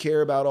I don't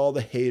care about all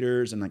the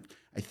haters. And like,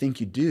 I think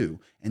you do.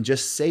 And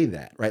just say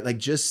that, right? Like,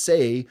 just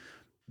say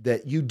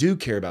that you do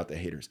care about the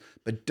haters,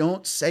 but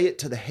don't say it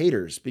to the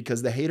haters,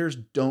 because the haters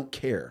don't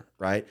care,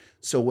 right?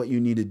 So what you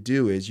need to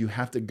do is you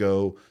have to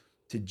go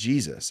to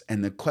Jesus.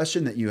 And the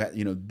question that you have,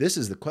 this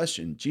is the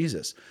question,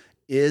 Jesus,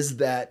 is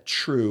that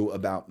true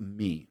about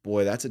me?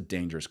 Boy, that's a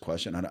dangerous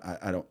question.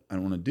 I don't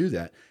want to do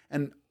that.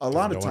 And a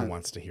lot of times, no one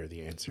wants to hear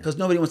the answer, because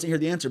nobody wants to hear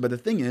the answer. But the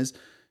thing is,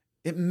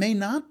 It may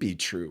not be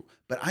true,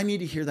 but I need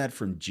to hear that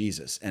from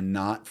Jesus and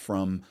not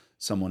from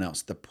someone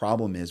else. The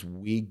problem is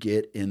we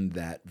get in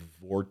that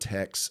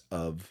vortex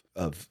of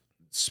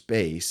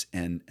space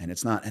and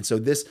it's not. And so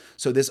this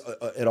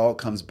it all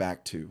comes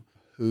back to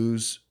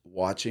who's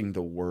watching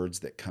the words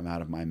that come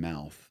out of my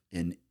mouth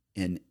in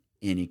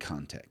any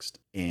context.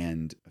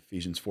 And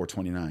Ephesians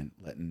 4:29,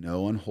 let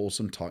no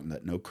unwholesome talk,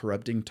 let no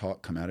corrupting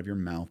talk come out of your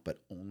mouth, but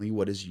only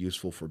what is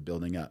useful for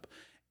building up.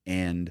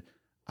 And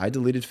I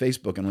deleted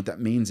Facebook, and what that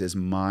means is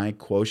my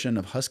quotient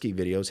of Husky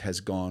videos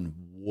has gone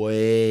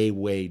way,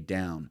 way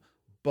down.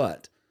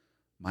 But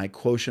my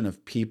quotient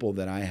of people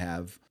that I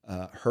have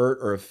hurt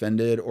or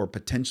offended or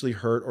potentially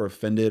hurt or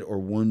offended or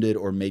wounded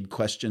or made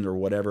questions or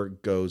whatever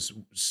goes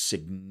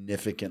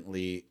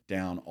significantly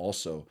down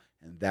also.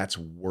 And that's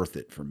worth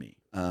it for me.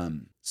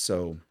 And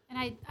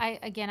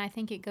I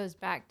think it goes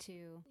back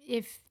to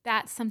if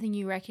that's something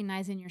you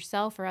recognize in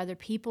yourself or other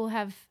people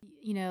have,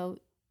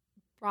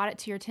 brought it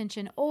to your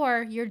attention,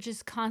 or you're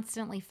just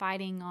constantly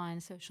fighting on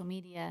social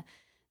media,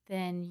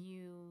 then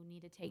you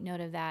need to take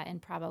note of that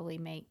and probably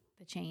make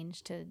the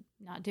change to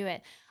not do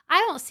it. I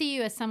don't see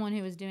you as someone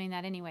who was doing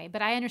that anyway,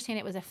 but I understand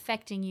it was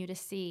affecting you to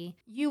see.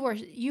 You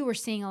were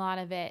seeing a lot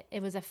of it.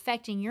 It was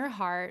affecting your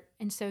heart,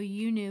 and so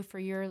you knew for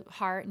your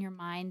heart and your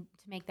mind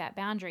to make that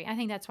boundary. I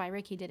think that's why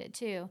Ricky did it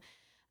too.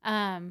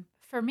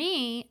 For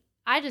me,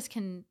 I just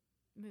can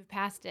move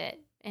past it,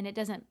 and it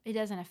doesn't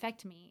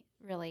affect me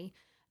really.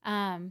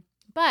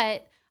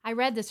 But I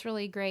read this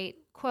really great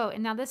quote,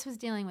 and now this was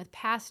dealing with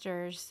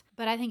pastors,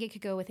 but I think it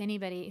could go with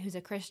anybody who's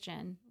a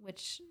Christian,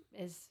 which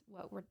is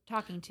what we're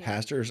talking to.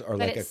 Pastors are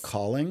like a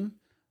calling,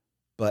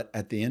 but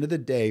at the end of the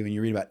day, when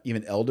you read about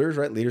even elders,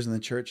 right, leaders in the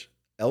church,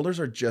 elders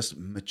are just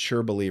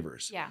mature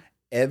believers. Yeah.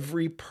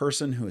 Every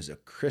person who is a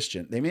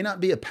Christian, they may not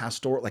be a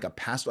pastor, like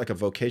a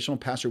vocational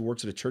pastor who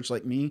works at a church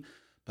like me,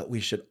 but we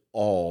should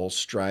all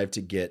strive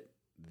to get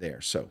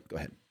there. So go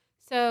ahead.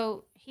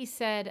 So he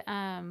said,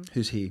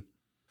 who's he?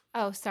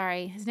 Oh,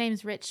 sorry. His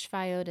name's Rich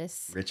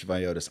Viotis. Rich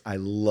Viotis. I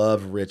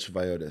love Rich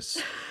Viotis.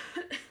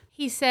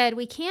 He said,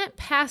 we can't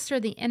pastor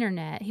the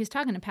internet. He was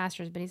talking to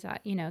pastors, but he's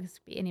not, it could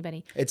be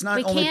anybody. It's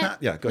not only, go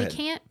ahead. We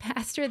can't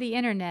pastor the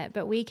internet,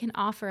 but we can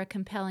offer a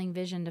compelling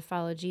vision to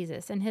follow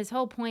Jesus. And his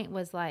whole point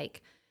was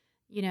like,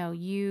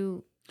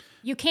 you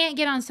can't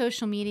get on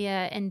social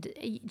media, and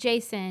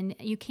Jason,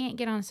 you can't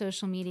get on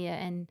social media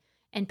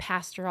and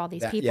pastor all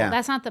these people. Yeah.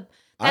 That's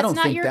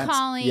not your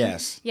calling.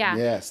 Yes. Yeah.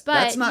 Yes. But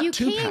that's not you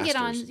to can pastors. get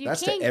on.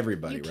 That's to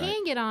everybody, you right?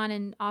 can get on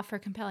and offer a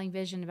compelling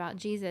vision about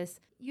Jesus.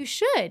 You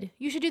should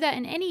do that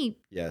in any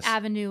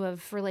avenue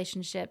of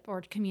relationship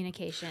or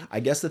communication. I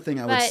guess the thing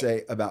I would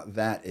say about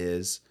that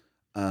is,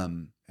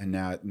 and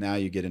now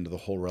you get into the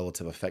whole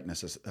relative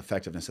effectiveness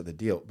of the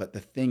deal. But the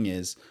thing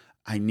is,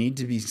 I need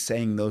to be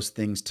saying those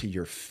things to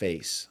your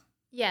face.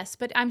 Yes,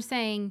 but I'm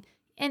saying,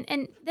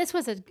 and this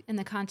was in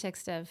the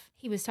context of,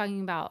 he was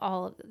talking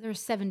about there's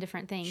 7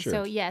 different things. Sure.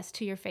 So yes,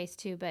 to your face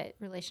too, but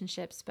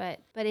relationships. But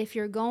if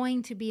you're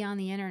going to be on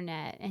the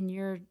internet and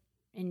your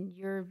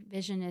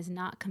vision is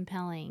not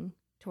compelling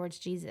towards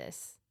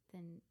Jesus,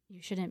 then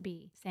you shouldn't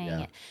be saying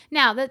it.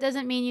 Now, that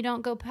doesn't mean you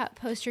don't go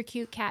post your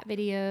cute cat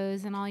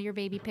videos and all your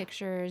baby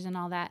pictures and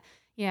all that.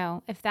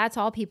 If that's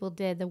all people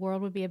did, the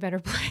world would be a better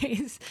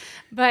place.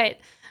 But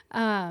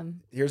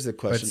here's the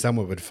question. But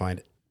someone would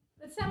find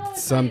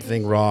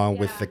something wrong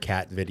with the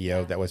cat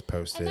video that was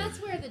posted. And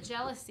that's where the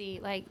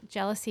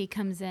jealousy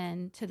comes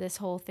in to this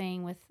whole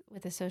thing with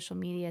the social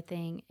media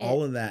thing.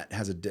 All of that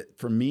has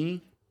for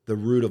me, the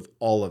root of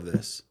all of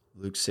this,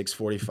 Luke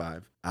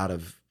 6:45, out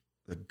of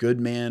the good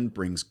man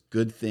brings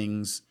good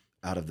things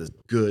out of the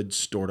good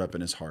stored up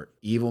in his heart.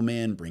 Evil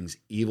man brings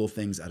evil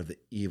things out of the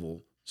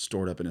evil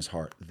stored up in his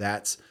heart.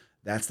 That's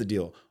the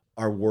deal.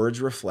 Our words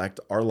reflect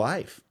our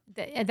life.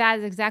 That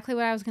is exactly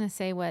what I was going to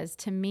say. Was,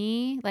 to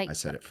me, like, I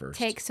said it first.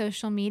 Take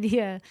social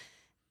media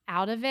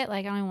out of it.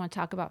 Like, I don't even want to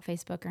talk about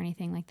Facebook or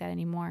anything like that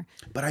anymore.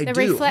 But I do.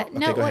 Okay, go ahead.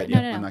 No.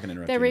 I'm not going to interrupt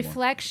you The anymore.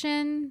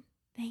 reflection.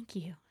 Thank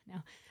you.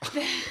 No.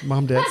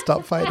 Mom, Dad,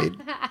 stop fighting.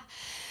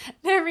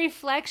 The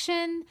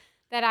reflection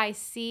that I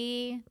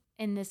see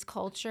in this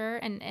culture,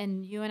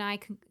 and you and I,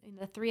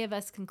 the 3 of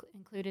us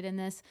included in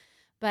this,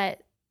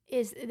 but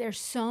there's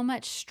so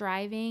much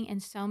striving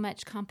and so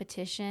much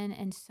competition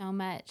and so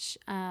much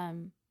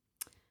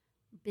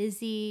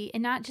busy,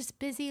 and not just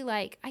busy,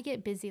 like I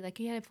get busy, like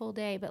you had a full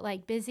day, but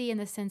like busy in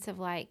the sense of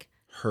like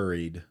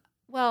hurried.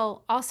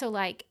 Well, also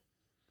like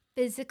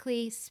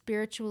physically,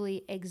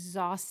 spiritually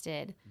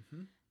exhausted.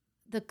 Mm-hmm.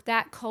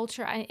 That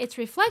culture, it's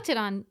reflected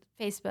on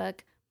Facebook,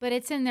 but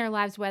it's in their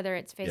lives whether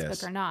it's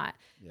Facebook or not.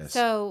 Yes.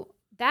 So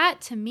that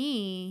to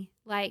me,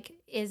 like,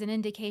 is an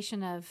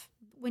indication of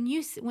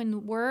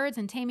when words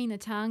and taming the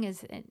tongue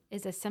is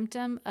a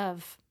symptom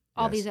of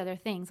all these other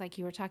things, like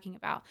you were talking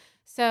about.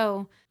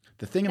 So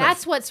the thing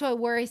that's what's so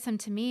worrisome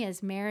to me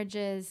is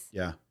marriages,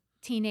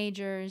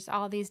 teenagers,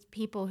 all these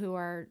people who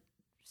are,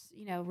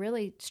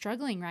 really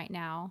struggling right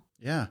now.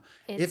 Yeah.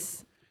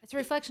 It's a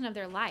reflection of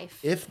their life.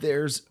 If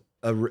there's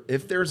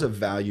if there's a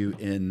value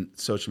in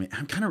social media,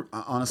 I'm kind of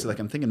honestly, like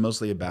I'm thinking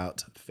mostly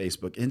about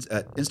Facebook.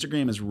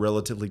 Instagram is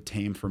relatively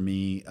tame for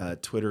me.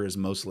 Twitter is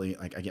mostly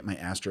like I get my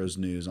Astros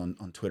news on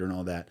Twitter and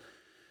all that.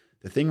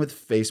 The thing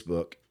with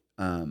Facebook,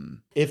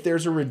 if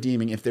there's a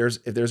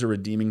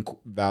redeeming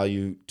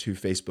value to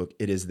Facebook,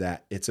 it is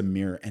that it's a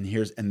mirror.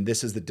 And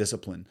this is the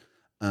discipline.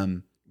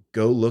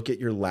 Go look at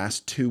your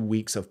last 2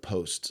 weeks of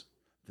posts.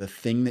 The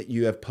thing that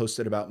you have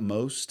posted about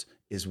most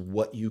is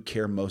what you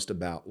care most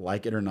about,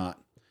 like it or not.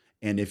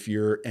 And if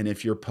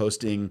you're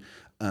posting,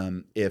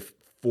 if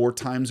 4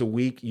 times a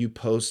week you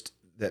post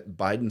that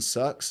Biden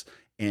sucks,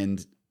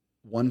 and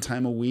 1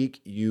 time a week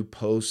you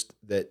post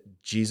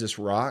that Jesus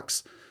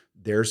rocks,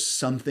 there's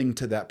something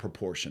to that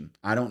proportion.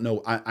 I don't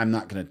know. I'm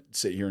not going to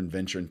sit here and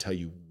venture and tell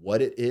you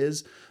what it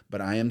is,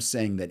 but I am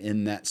saying that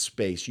in that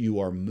space, you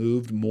are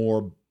moved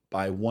more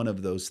by one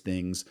of those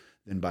things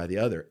than by the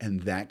other.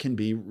 And that can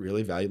be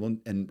really valuable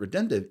and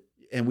redemptive.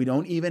 And we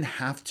don't even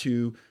have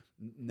to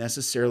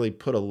necessarily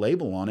put a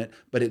label on it,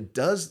 but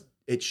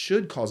it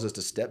should cause us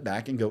to step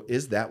back and go,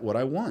 is that what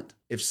I want?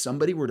 If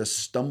somebody were to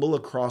stumble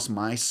across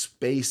my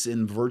space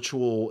in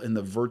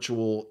the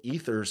virtual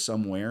ether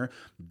somewhere,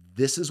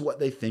 this is what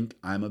they think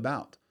I'm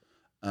about.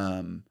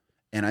 And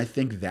I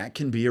think that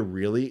can be a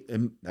really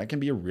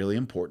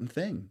important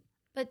thing.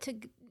 But to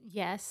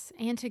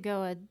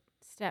go a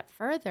step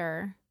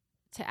further,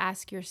 to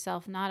ask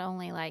yourself not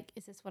only like,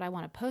 is this what I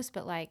want to post,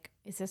 but like,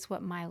 is this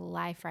what my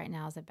life right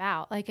now is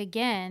about? Like,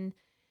 again,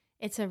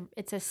 it's a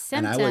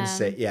symptom. And I would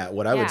say, I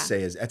would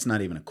say is that's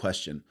not even a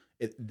question.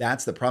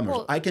 That's the problem.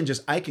 Well, I can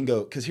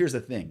go, because here's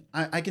the thing.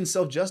 I can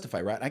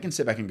self-justify, right? I can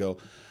sit back and go,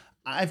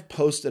 I've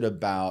posted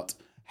about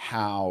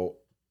how,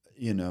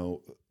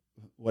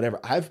 whatever.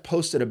 I've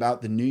posted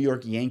about the New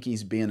York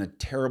Yankees being a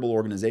terrible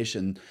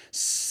organization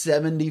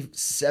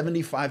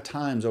 75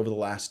 times over the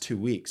last 2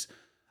 weeks.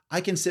 I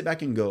can sit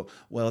back and go,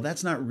 well,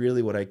 that's not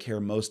really what I care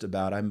most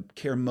about. I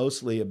care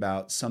mostly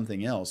about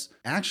something else.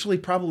 Actually,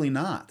 probably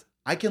not.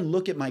 I can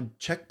look at my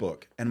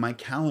checkbook and my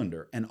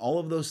calendar and all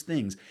of those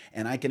things,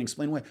 and I can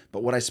explain why.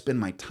 But what I spend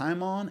my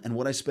time on and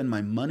what I spend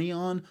my money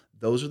on,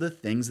 those are the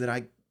things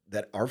that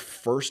are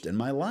first in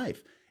my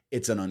life.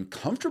 It's an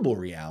uncomfortable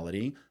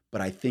reality,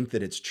 but I think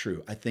that it's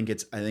true. I think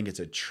it's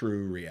a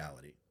true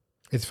reality.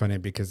 It's funny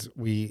because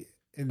in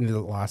the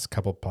last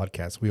couple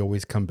podcasts, we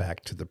always come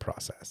back to the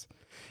process.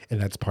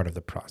 And that's part of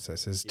the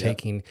process is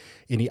taking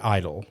any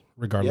idol,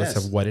 regardless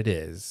of what it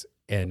is,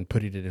 and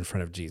putting it in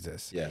front of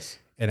Jesus. Yes.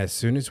 And as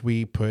soon as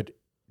we put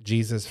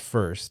Jesus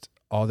first,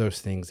 all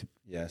those things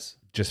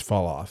just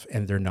fall off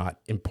and they're not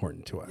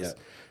important to us. Yeah.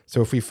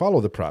 So if we follow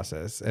the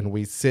process and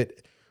we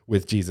sit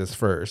with Jesus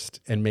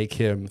first and make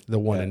him the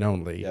one and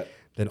only,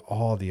 then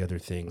all the other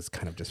things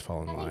kind of just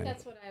fall in line.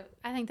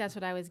 I think that's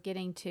what I was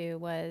getting to,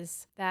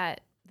 was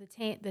that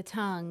the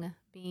tongue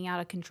being out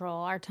of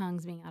control, our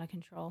tongues being out of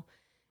control,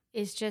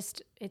 is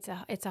just it's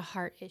a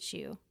heart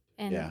issue.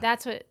 And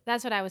that's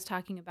what I was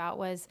talking about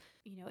was,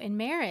 in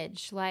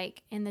marriage,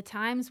 like in the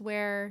times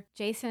where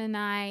Jason and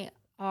I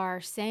are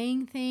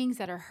saying things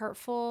that are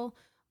hurtful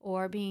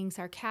or being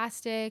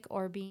sarcastic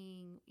or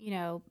being,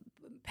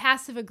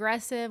 passive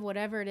aggressive,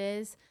 whatever it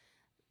is,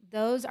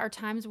 those are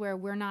times where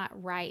we're not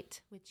right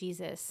with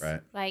Jesus.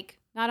 Right. Like,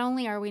 not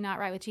only are we not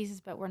right with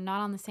Jesus, but we're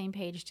not on the same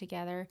page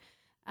together.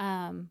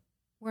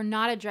 We're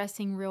not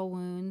addressing real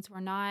wounds.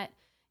 We're not,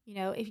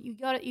 if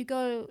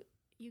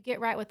you get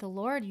right with the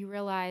Lord, you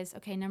realize,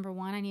 okay, number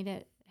one, I need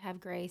to have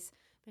grace,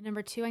 but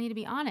number two, I need to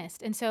be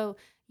honest. And so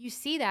you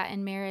see that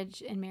in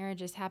marriage, and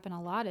marriages happen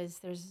a lot, is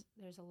there's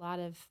a lot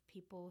of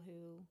people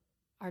who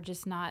are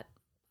just not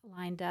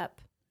lined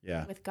up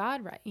with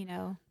God, right?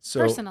 So,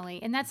 personally,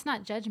 and that's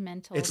not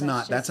judgmental. It's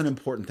not. That's an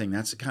important thing.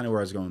 That's kind of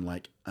where I was going.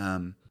 Like,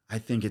 I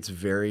think it's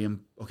very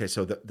okay.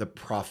 So the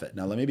prophet.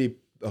 Now let me be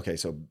okay.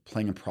 So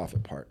playing a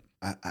prophet part.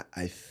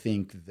 I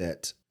think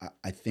that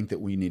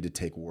we need to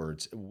take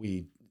words.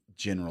 We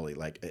generally,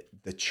 like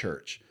the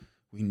church,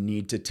 we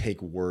need to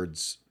take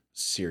words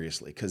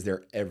seriously because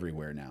they're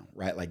everywhere now,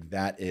 right? Like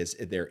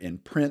they're in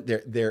print.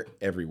 They're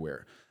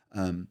everywhere.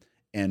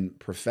 And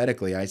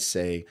prophetically, I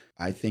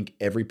think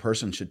every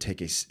person should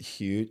take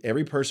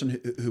every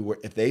person who,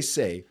 if they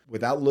say,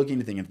 without looking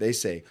to think, if they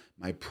say,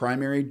 my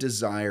primary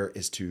desire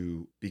is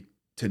to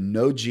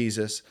know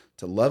Jesus,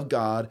 to love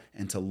God,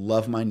 and to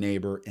love my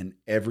neighbor in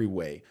every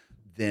way,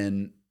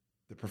 then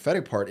the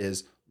prophetic part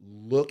is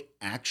look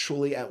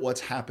actually at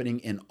what's happening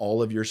in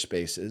all of your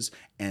spaces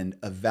and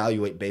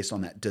evaluate based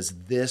on that.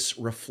 Does this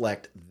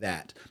reflect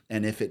that?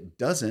 And if it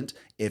doesn't,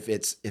 if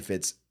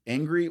it's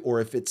angry,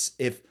 or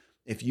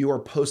if you are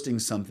posting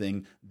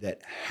something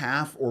that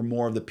half or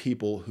more of the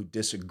people who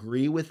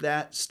disagree with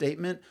that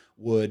statement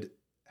would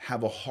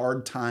have a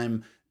hard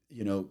time,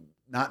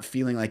 not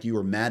feeling like you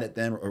were mad at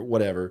them or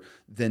whatever,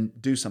 then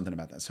do something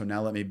about that. So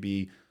now let me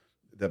be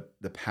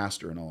the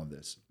pastor in all of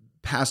this.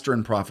 Pastor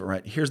and prophet,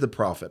 right? Here's the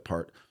prophet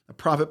part. The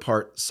prophet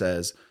part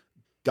says,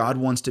 God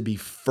wants to be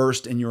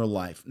first in your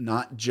life,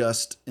 not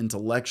just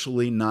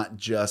intellectually, not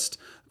just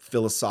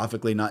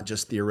philosophically, not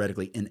just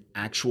theoretically, in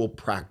actual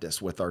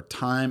practice with our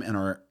time and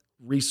our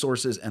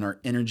resources and our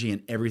energy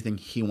and everything,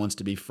 he wants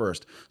to be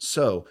first.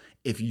 So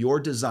if your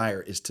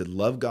desire is to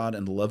love God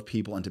and to love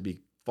people and to be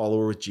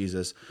follower with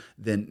Jesus,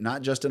 then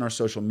not just in our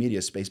social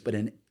media space, but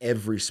in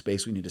every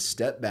space, we need to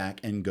step back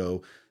and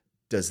go,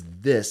 does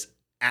this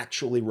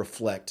actually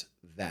reflect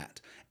that?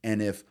 And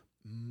if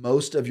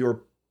most of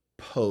your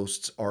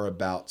posts are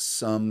about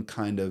some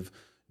kind of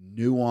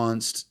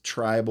nuanced,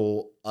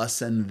 tribal,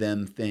 us and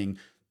them thing,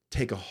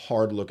 take a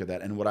hard look at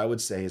that. And what I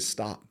would say is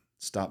stop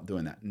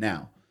doing that.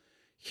 Now,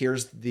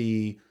 here's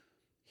the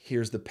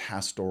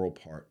pastoral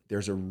part.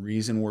 There's a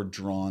reason we're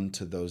drawn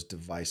to those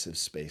divisive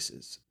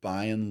spaces.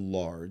 By and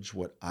large,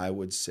 what I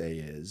would say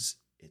is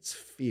it's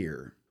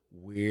fear.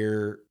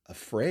 We're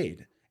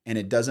afraid. And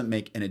it doesn't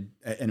make, and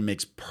it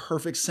makes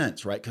perfect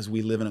sense, right? Because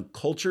we live in a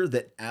culture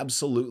that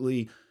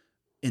absolutely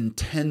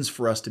intends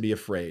for us to be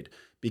afraid,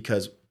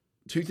 because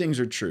two things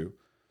are true.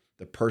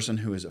 The person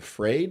who is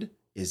afraid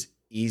is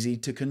easy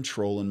to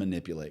control and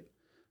manipulate.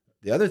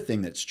 The other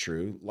thing that's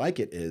true, like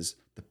it is,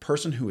 the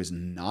person who is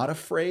not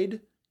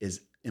afraid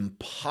is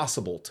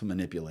impossible to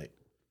manipulate.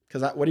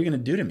 Because what are you going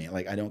to do to me?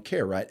 Like, I don't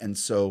care, right? And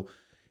so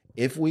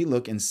if we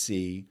look and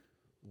see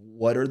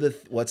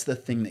what's the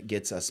thing that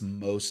gets us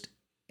most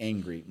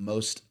angry,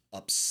 most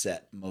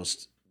upset,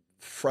 most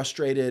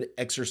frustrated,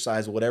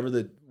 exercise, whatever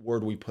the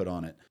word we put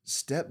on it,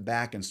 step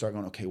back and start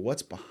going, okay,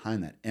 what's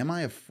behind that? Am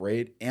I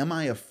afraid? Am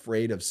I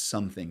afraid of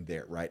something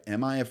there, right?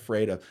 Am I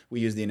afraid of, we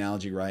use the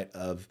analogy, right,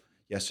 of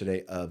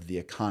yesterday of the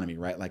economy,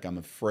 right? Like, I'm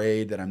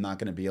afraid that I'm not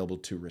going to be able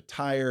to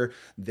retire.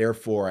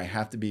 Therefore, I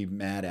have to be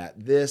mad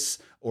at this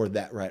or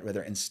that, right?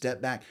 Rather, and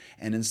step back.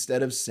 And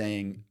instead of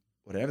saying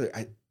whatever,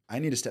 I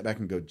need to step back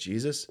and go,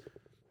 Jesus,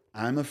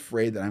 I'm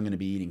afraid that I'm going to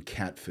be eating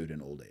cat food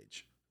in old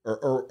age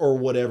or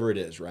whatever it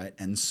is, right?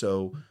 And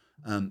so,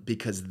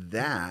 because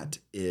that's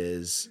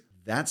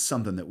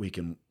something that we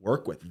can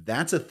work with.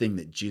 That's a thing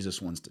that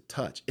Jesus wants to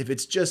touch. If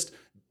it's just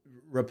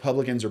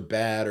Republicans are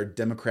bad or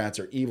Democrats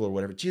are evil or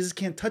whatever, Jesus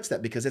can't touch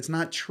that because it's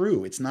not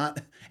true. It's not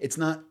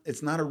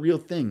a real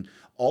thing.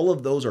 All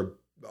of those are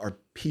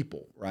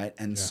people, right?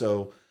 And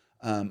so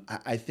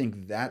I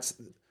think that's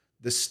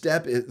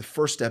the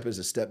first step is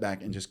to step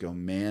back and just go,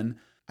 man,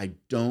 I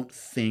don't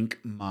think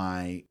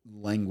my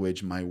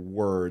language, my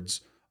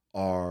words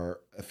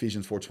are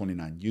Ephesians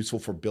 4:29, useful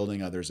for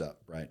building others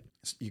up, right?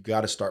 You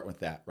got to start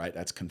with that, right?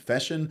 That's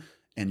confession.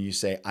 And you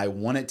say, I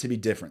want it to be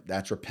different.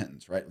 That's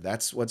repentance, right?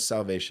 That's what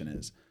salvation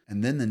is.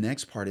 And then the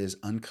next part is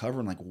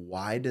uncovering, like,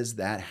 why does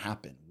that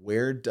happen?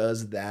 Where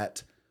does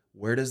that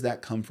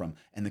come from?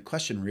 And the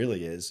question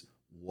really is,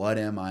 what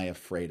am I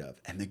afraid of?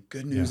 And the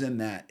good news in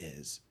that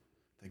is,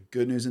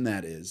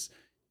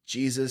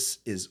 Jesus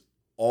is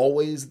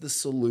always the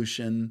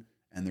solution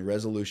and the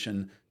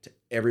resolution to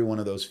every one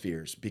of those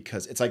fears.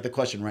 Because it's like the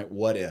question, right?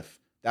 What if?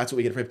 That's what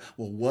we get afraid of.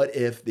 Well, what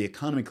if the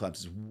economy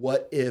collapses?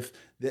 What if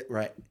that,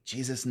 right?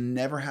 Jesus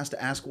never has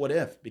to ask what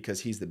if,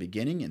 because he's the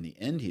beginning and the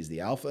end. He's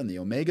the Alpha and the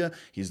Omega.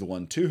 He's the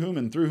one to whom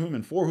and through whom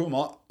and for whom,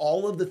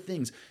 all of the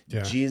things.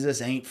 Yeah.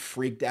 Jesus ain't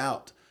freaked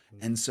out.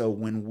 And so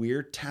when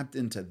we're tapped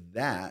into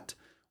that,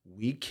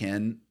 we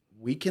can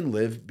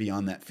live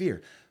beyond that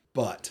fear.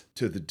 But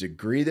to the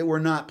degree that we're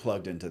not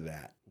plugged into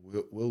that,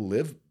 we'll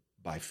live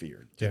by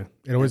fear. Yeah.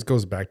 It always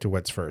goes back to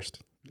what's first.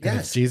 And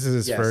if Jesus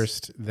is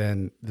first,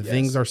 then the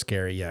things are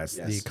scary. Yes.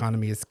 The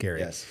economy is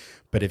scary. Yes.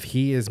 But if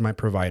he is my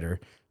provider,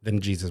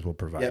 then Jesus will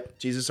provide. Yep.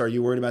 Jesus, are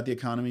you worried about the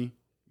economy?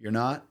 You're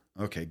not?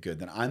 Okay, good.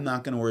 Then I'm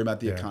not going to worry about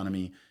the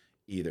economy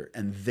either.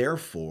 And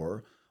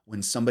therefore,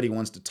 when somebody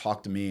wants to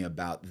talk to me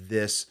about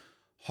this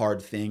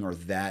hard thing or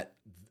that,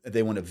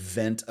 they want to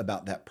vent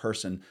about that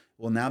person,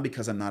 well, now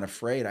because I'm not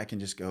afraid, I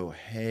can just go,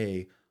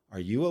 hey, are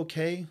you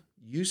okay?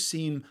 You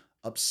seem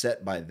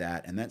upset by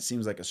that, and that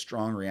seems like a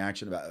strong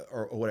reaction about,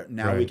 or whatever.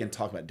 Now we can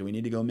talk about, do we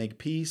need to go make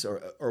peace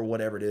or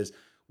whatever it is?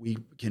 We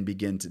can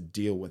begin to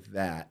deal with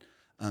that,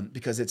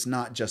 because it's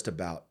not just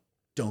about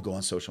don't go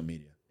on social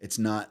media. It's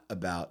not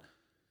about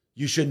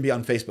you shouldn't be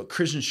on Facebook.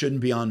 Christians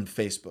shouldn't be on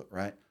Facebook,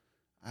 right?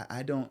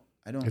 I don't.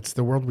 It's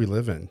the world we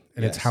live in,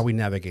 and it's how we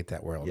navigate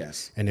that world.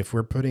 Yes. And if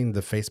we're putting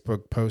the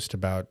Facebook post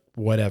about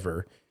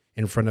whatever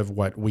in front of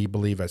what we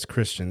believe as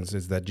Christians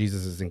is that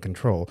Jesus is in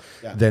control,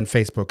 then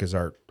Facebook is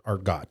our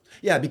God.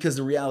 Yeah, because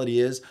the reality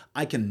is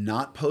I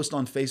cannot post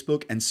on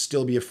Facebook and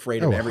still be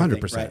afraid of everything.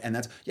 100%. Right?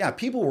 And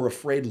people were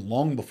afraid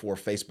long before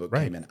Facebook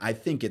came in. I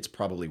think it's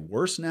probably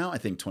worse now. I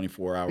think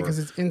 24-hour because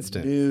it's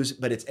instant news,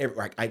 but it's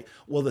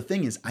well, the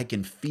thing is I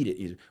can feed it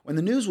easier. When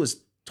the news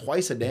was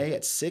twice a day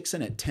at 6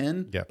 and at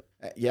 10,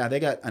 they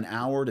got an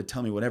hour to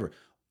tell me whatever.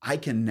 I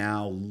can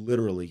now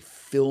literally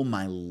fill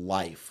my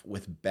life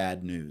with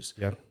bad news.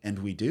 Yeah. And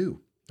we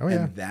do. Oh,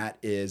 yeah. And that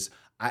is,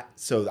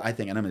 so I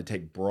think, and I'm going to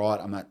take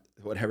broad, I'm not,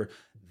 whatever,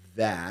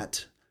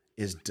 that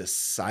is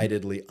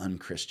decidedly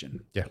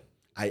unchristian. Yeah.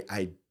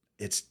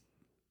 It's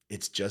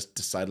just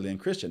decidedly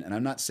unchristian. And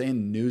I'm not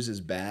saying news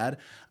is bad.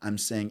 I'm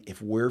saying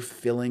if we're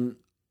filling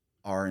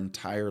our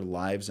entire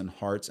lives and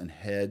hearts and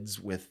heads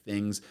with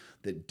things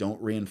that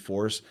don't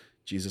reinforce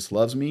Jesus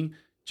loves me,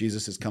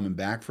 Jesus is coming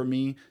back for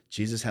me.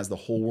 Jesus has the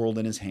whole world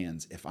in his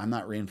hands. If I'm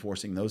not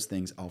reinforcing those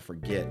things, I'll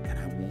forget and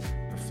I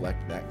won't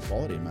reflect that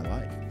quality in my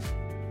life.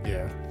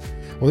 Yeah.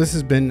 Well, this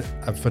has been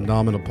a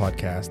phenomenal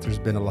podcast. There's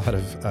been a lot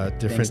of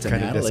different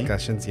kind of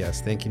discussions. Yes.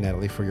 Thank you,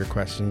 Natalie, for your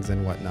questions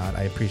and whatnot.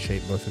 I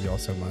appreciate both of y'all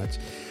so much.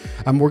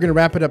 We're going to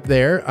wrap it up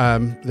there.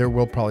 There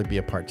will probably be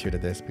a part 2 to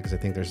this because I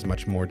think there's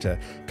much more to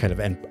kind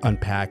of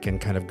unpack and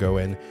kind of go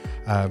in.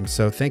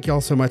 So thank you all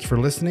so much for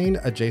listening.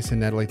 Jason,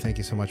 Natalie, thank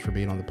you so much for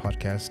being on the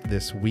podcast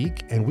this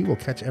week. And we will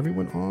catch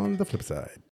everyone on the flip side.